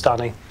 absolutely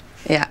stunning.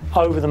 Yeah.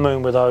 Over the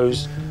moon with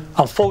those.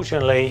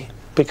 Unfortunately,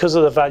 because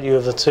of the value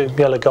of the 2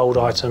 yellow gold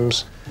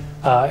items,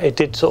 it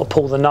did sort of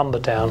pull the number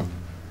down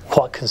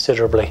quite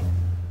considerably.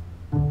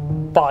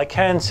 But I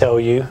can tell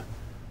you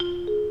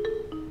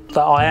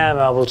that I am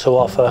able to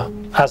offer,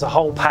 as a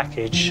whole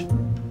package,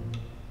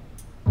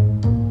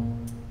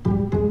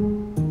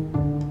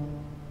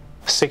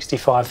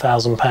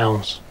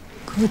 £65,000.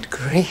 Good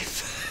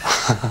grief.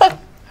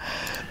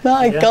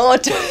 My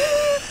God.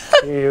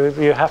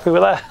 You happy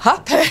with that?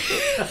 Happy.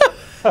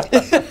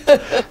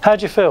 How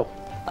do you feel?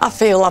 I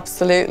feel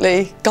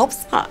absolutely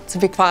gobsmacked, to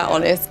be quite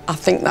honest. I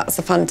think that's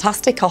a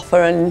fantastic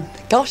offer, and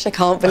gosh, I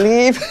can't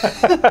believe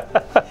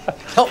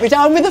got me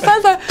down with a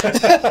feather.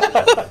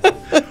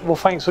 Well,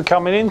 thanks for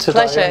coming in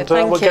today. Pleasure, and,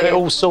 thank we'll you. get it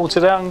all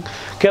sorted out and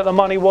get the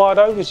money wired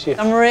over to you.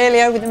 I'm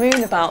really over the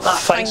moon about that.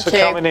 Thanks Thank for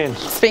you. coming in.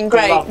 It's been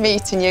great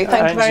meeting you.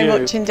 Thank you very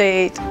much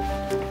indeed.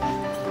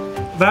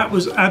 That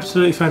was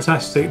absolutely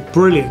fantastic,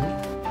 brilliant.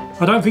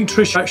 I don't think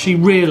Trish actually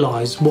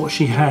realised what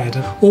she had.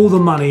 All the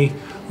money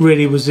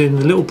really was in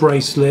the little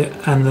bracelet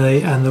and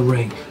the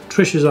ring.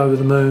 Trish is over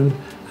the moon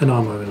and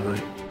I'm over the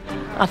moon.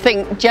 I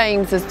think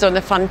James has done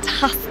a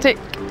fantastic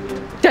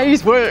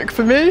day's work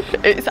for me.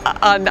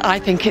 And I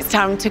think it's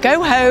time to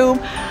go home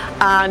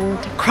and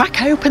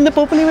crack open the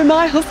bubbly with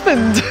my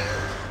husband.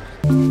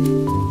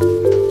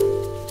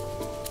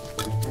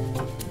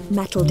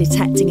 Metal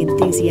detecting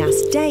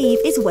enthusiast Dave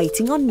is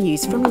waiting on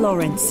news from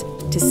Lawrence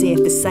to see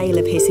if the sale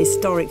of his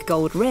historic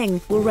gold ring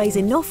will raise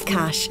enough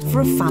cash for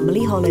a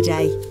family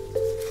holiday.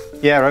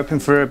 Yeah, hoping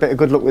for a bit of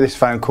good luck with this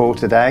phone call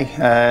today.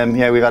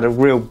 Yeah, we've had a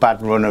real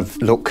bad run of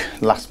luck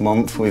last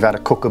month. We've had a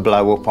cooker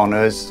blow up on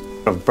us.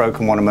 I've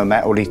broken one of my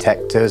metal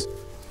detectors.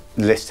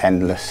 The list's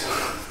endless.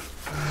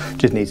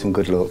 Just need some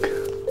good luck.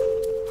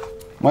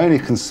 My only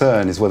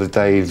concern is whether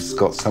Dave's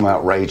got some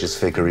outrageous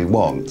figure he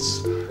wants.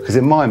 Because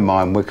in my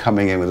mind, we're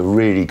coming in with a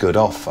really good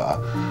offer.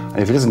 And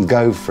if he doesn't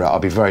go for it, I'll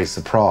be very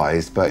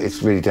surprised, but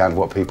it's really down to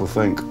what people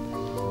think.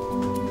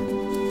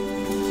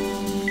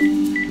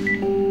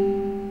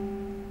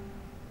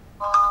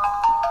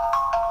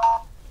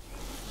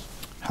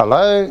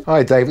 Hello?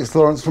 Hi Dave, it's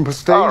Lawrence from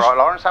Prestige. All right,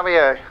 Lawrence, how are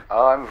you?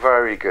 I'm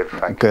very good,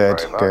 thank you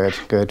very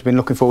much. Good. Been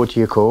looking forward to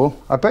your call.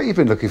 I bet you've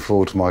been looking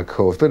forward to my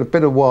call. It's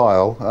been a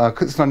while.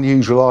 Because it's an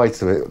unusual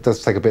item, it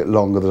does take a bit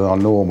longer than our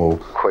normal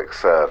quick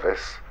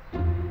service.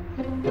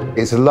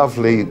 It's a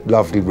lovely,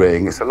 lovely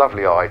ring. It's a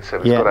lovely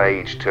item. It's got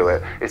age to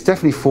it. It's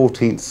definitely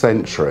 14th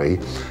century,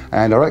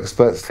 and our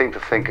experts seem to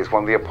think it's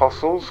one of the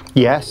apostles.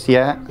 Yes,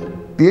 yeah.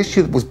 The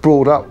issue that was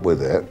brought up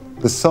with it,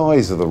 the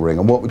size of the ring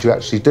and what would you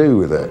actually do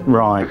with it.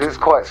 Right. Because it's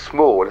quite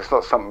small, it's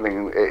not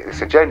something,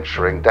 it's a gents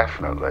ring,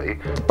 definitely,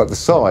 but the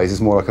size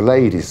is more like a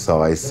lady's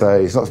size, so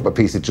it's not a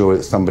piece of jewellery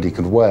that somebody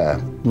can wear.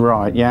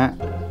 Right, yeah.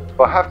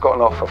 Well, I have got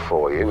an offer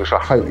for you, which I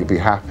hope you'll be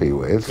happy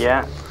with.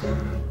 Yeah.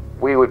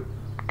 We would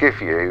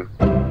give you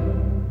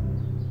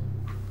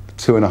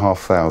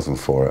 £2,500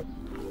 for it.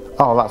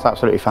 Oh, that's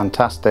absolutely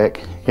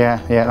fantastic. Yeah,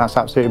 that's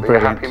absolutely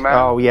brilliant. Happy, man?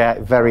 Oh, yeah,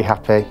 very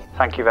happy.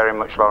 Thank you very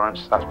much,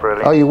 Lawrence. That's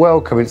brilliant. Oh, you're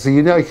welcome. It's a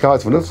unique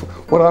item.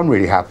 What I'm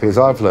really happy is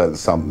I've learned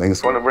something.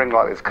 So when a ring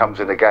like this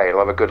comes in again, I'll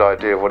have a good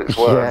idea of what it's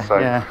worth.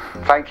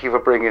 Thank you for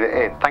bringing it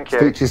in. Thank you.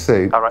 Speak to you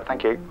soon. All right,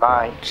 thank you.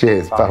 Bye.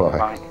 Cheers. Bye-bye.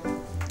 Bye.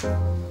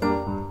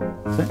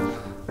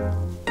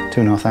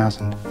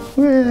 2,500.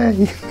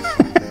 Yay.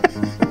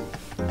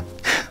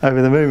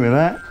 Over the moon with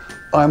that.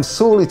 I'm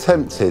sorely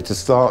tempted to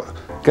start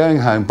going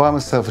home, buy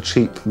myself a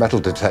cheap metal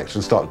detector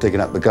and start digging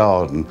up the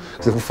garden.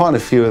 Because if I find a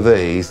few of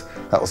these,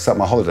 that will set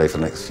my holiday for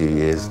the next few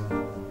years.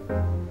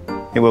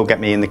 It will get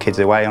me and the kids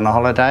away on a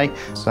holiday.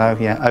 So,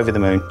 yeah, over the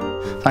moon.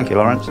 Thank you,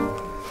 Lawrence.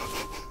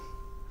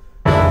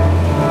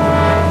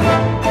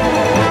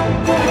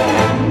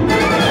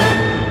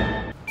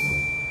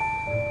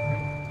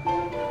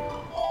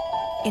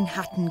 In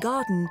Hatton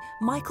Garden,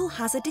 Michael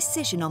has a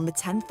decision on the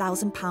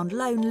 £10,000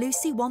 loan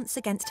Lucy wants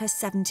against her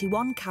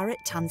 71-carat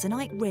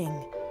tanzanite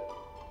ring.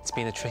 It's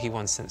been a tricky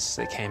one since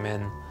it came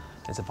in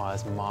into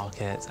buyer's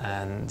market,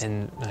 and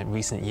in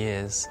recent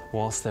years,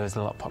 whilst there is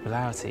a lot of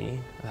popularity,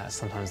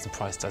 sometimes the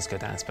price does go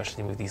down,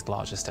 especially with these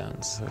larger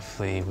stones.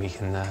 Hopefully we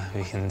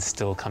can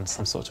still come to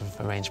some sort of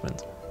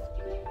arrangement.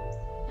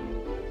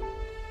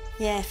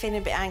 Yeah, feeling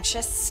a bit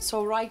anxious.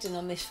 So riding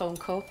on this phone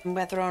call, and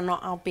whether or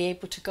not I'll be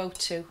able to go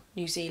to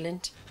New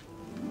Zealand.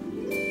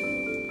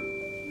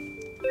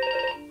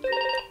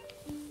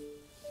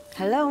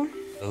 Hello?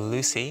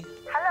 Lucy?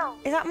 Hello?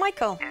 Is that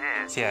Michael?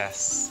 It is,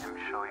 yes. I'm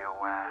sure you're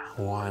aware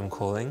why I'm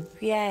calling.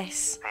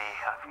 Yes.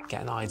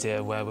 Get an idea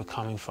of where we're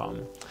coming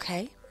from.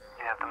 Okay.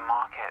 Yeah, the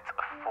market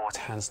for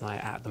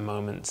tanzanite at the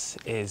moment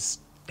is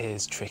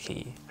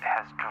tricky. It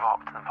has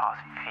dropped in the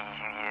past few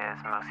years,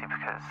 mostly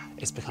because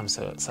it's become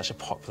such a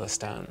popular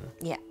stone.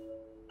 Yeah.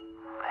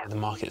 The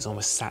market is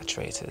almost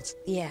saturated.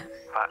 Yeah.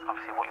 But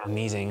obviously what you're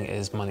needing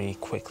is money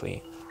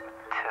quickly.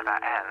 To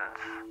that end,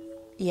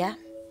 yeah, is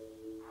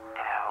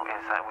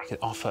that we could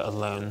offer a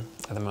loan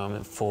at the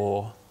moment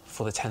for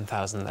the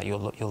 10,000 that you're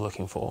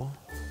looking for.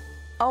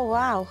 Oh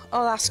wow!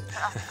 Oh, that's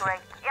great.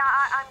 Yeah,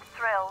 I'm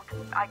thrilled.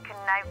 I can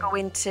now go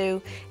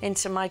into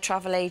my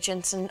travel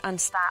agent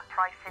and start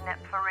pricing it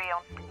for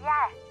real.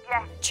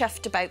 Yeah.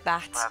 Chuffed about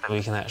that.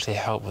 We can actually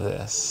help with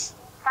this.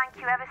 Thank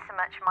you ever so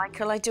much,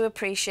 Michael. I do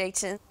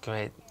appreciate it.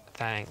 Great,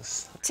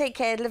 thanks. Take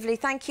care, lovely.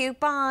 Thank you.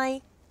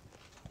 Bye.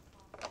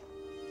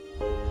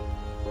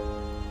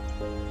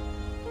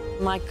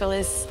 Michael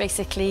is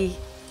basically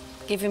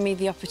giving me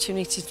the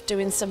opportunity of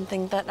doing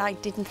something that I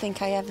didn't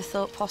think I ever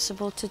thought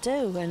possible to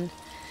do, and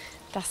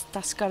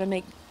that's got to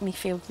make me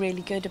feel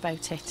really good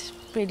about it,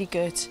 really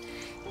good.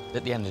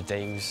 At the end of the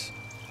day,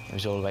 it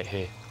was all about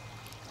her.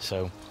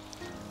 So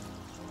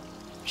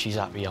she's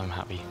happy, I'm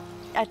happy.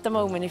 At the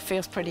moment, it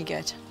feels pretty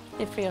good.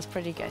 It feels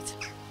pretty good,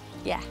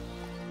 yeah.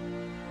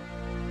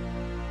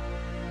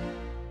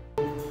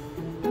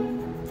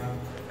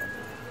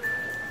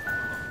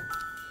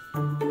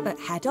 At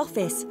head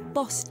office,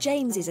 boss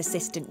James's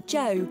assistant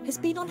Jo has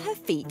been on her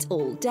feet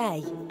all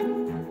day.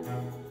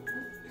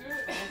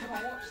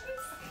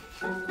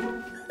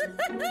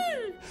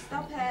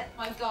 Stop it.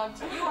 My God,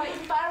 you are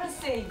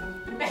embarrassing.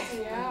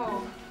 Yeah.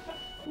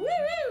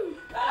 Woo-woo!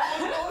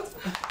 Oh,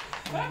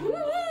 God.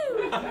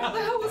 Woo-woo! What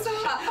the hell was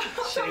that? I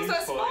thought it was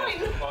her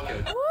spine.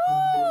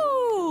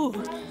 Woo!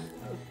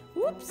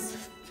 Whoops.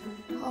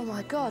 Oh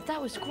my God,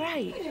 that was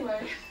great.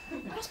 Anyway.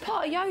 That's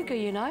part of yoga,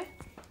 you know.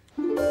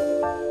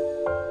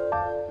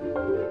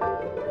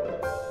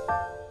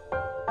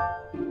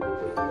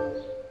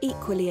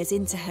 Equally as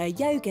into her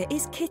yoga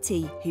is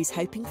Kitty, who's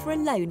hoping for a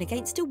loan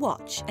against a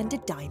watch and a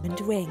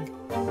diamond ring.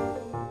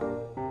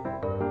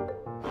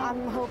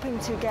 I'm hoping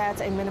to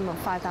get a minimum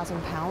of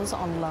 £5,000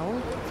 on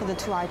loan for the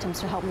 2 items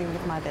to help me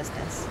with my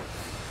business.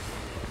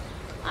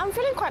 I'm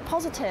feeling quite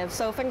positive,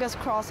 so fingers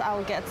crossed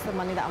I'll get the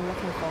money that I'm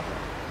looking for.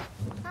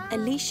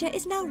 Alicia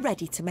is now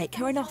ready to make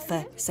her an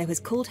offer, so has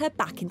called her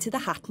back into the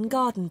Hatton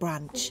Garden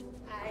branch.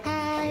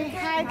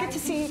 Hi, good to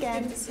see you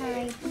again.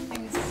 Hi.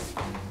 Thanks.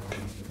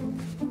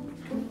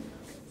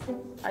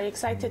 Are you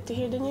excited to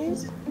hear the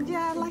news?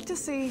 Yeah, I'd like to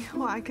see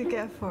what I could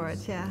get for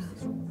it, yeah.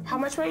 How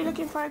much were you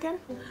looking for again?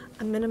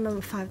 A minimum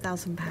of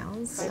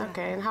 £5,000.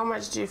 Okay, and how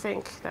much do you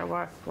think they're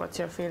worth? What's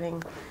your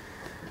feeling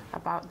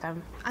about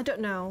them? I don't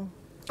know.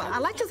 But I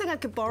like to think I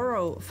could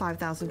borrow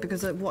 £5,000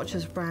 because the watch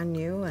is brand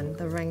new and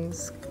the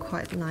ring's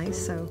quite nice,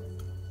 so...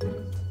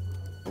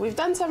 We've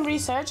done some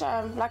research.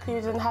 Luckily,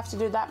 we didn't have to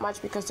do that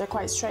much because they're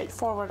quite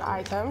straightforward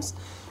items,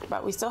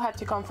 but we still had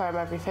to confirm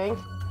everything.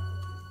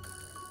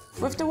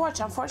 With the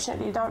watch,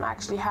 unfortunately, you don't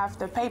actually have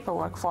the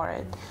paperwork for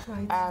it.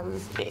 Right.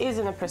 It is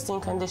in a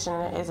pristine condition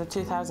and it is a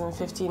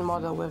 2015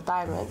 model with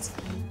diamonds.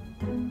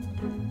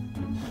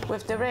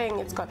 With the ring,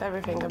 it's got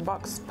everything, the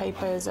box,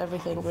 papers,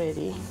 everything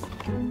ready.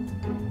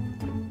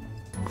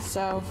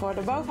 So for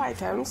the both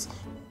items,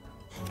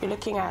 you're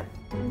looking at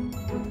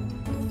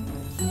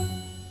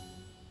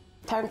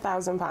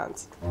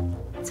 £10,000.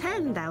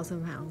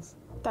 £10,000?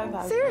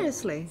 10,000.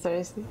 Seriously?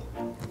 Seriously.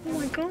 Oh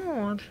my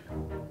God.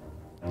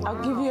 I'll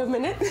give you a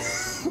minute.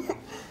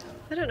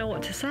 I don't know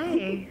what to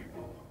say.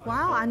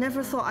 Wow, I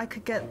never thought I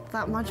could get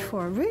that much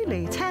for it.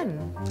 Really?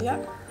 10?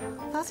 Yeah.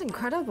 That's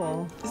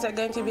incredible. Is that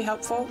going to be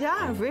helpful?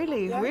 Yeah,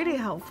 really, really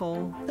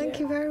helpful. Thank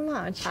you very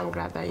much. I'm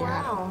glad that you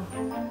have.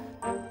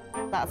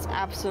 That's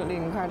absolutely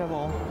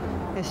incredible.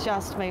 It's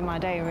just made my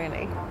day,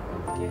 really.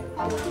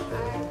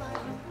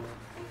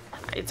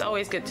 It's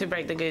always good to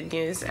break the good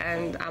news,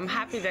 and I'm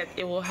happy that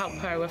it will help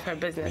her with her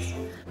business.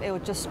 It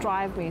would just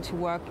drive me to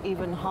work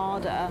even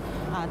harder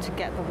to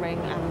get the ring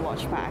and the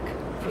watch back,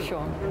 for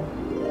sure.